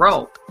Velvet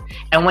Rope.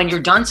 And when you're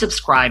done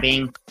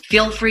subscribing,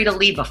 feel free to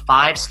leave a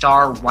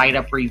 5-star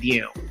write-up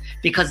review,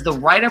 because the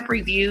write-up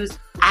reviews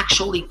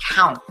actually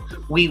count.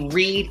 We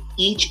read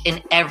each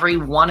and every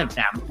one of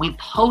them. We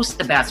post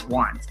the best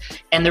ones,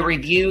 and the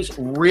reviews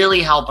really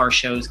help our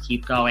shows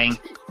keep going.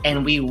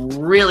 And we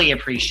really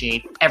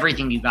appreciate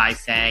everything you guys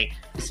say,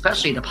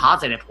 especially the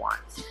positive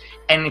ones.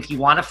 And if you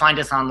want to find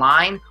us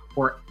online,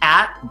 we're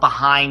at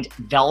Behind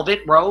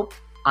Velvet Rope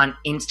on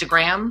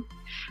Instagram.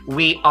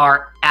 We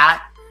are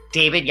at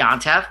David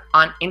Yontef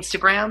on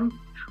Instagram.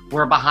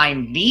 We're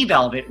Behind the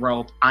Velvet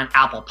Rope on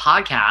Apple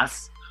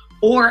Podcasts.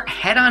 Or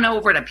head on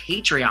over to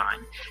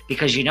Patreon,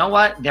 because you know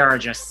what? There are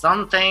just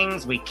some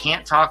things we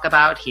can't talk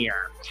about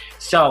here.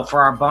 So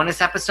for our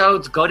bonus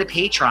episodes, go to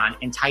Patreon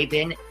and type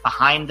in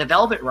Behind the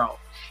Velvet Rope.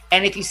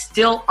 And if you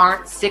still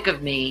aren't sick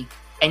of me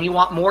and you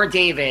want more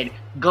David,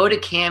 go to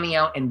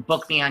Cameo and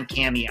book me on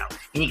Cameo.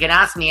 And you can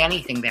ask me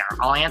anything there.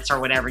 I'll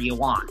answer whatever you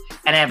want.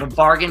 And I have a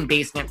bargain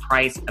basement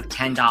price of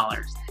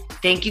 $10.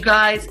 Thank you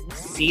guys.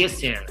 See you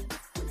soon.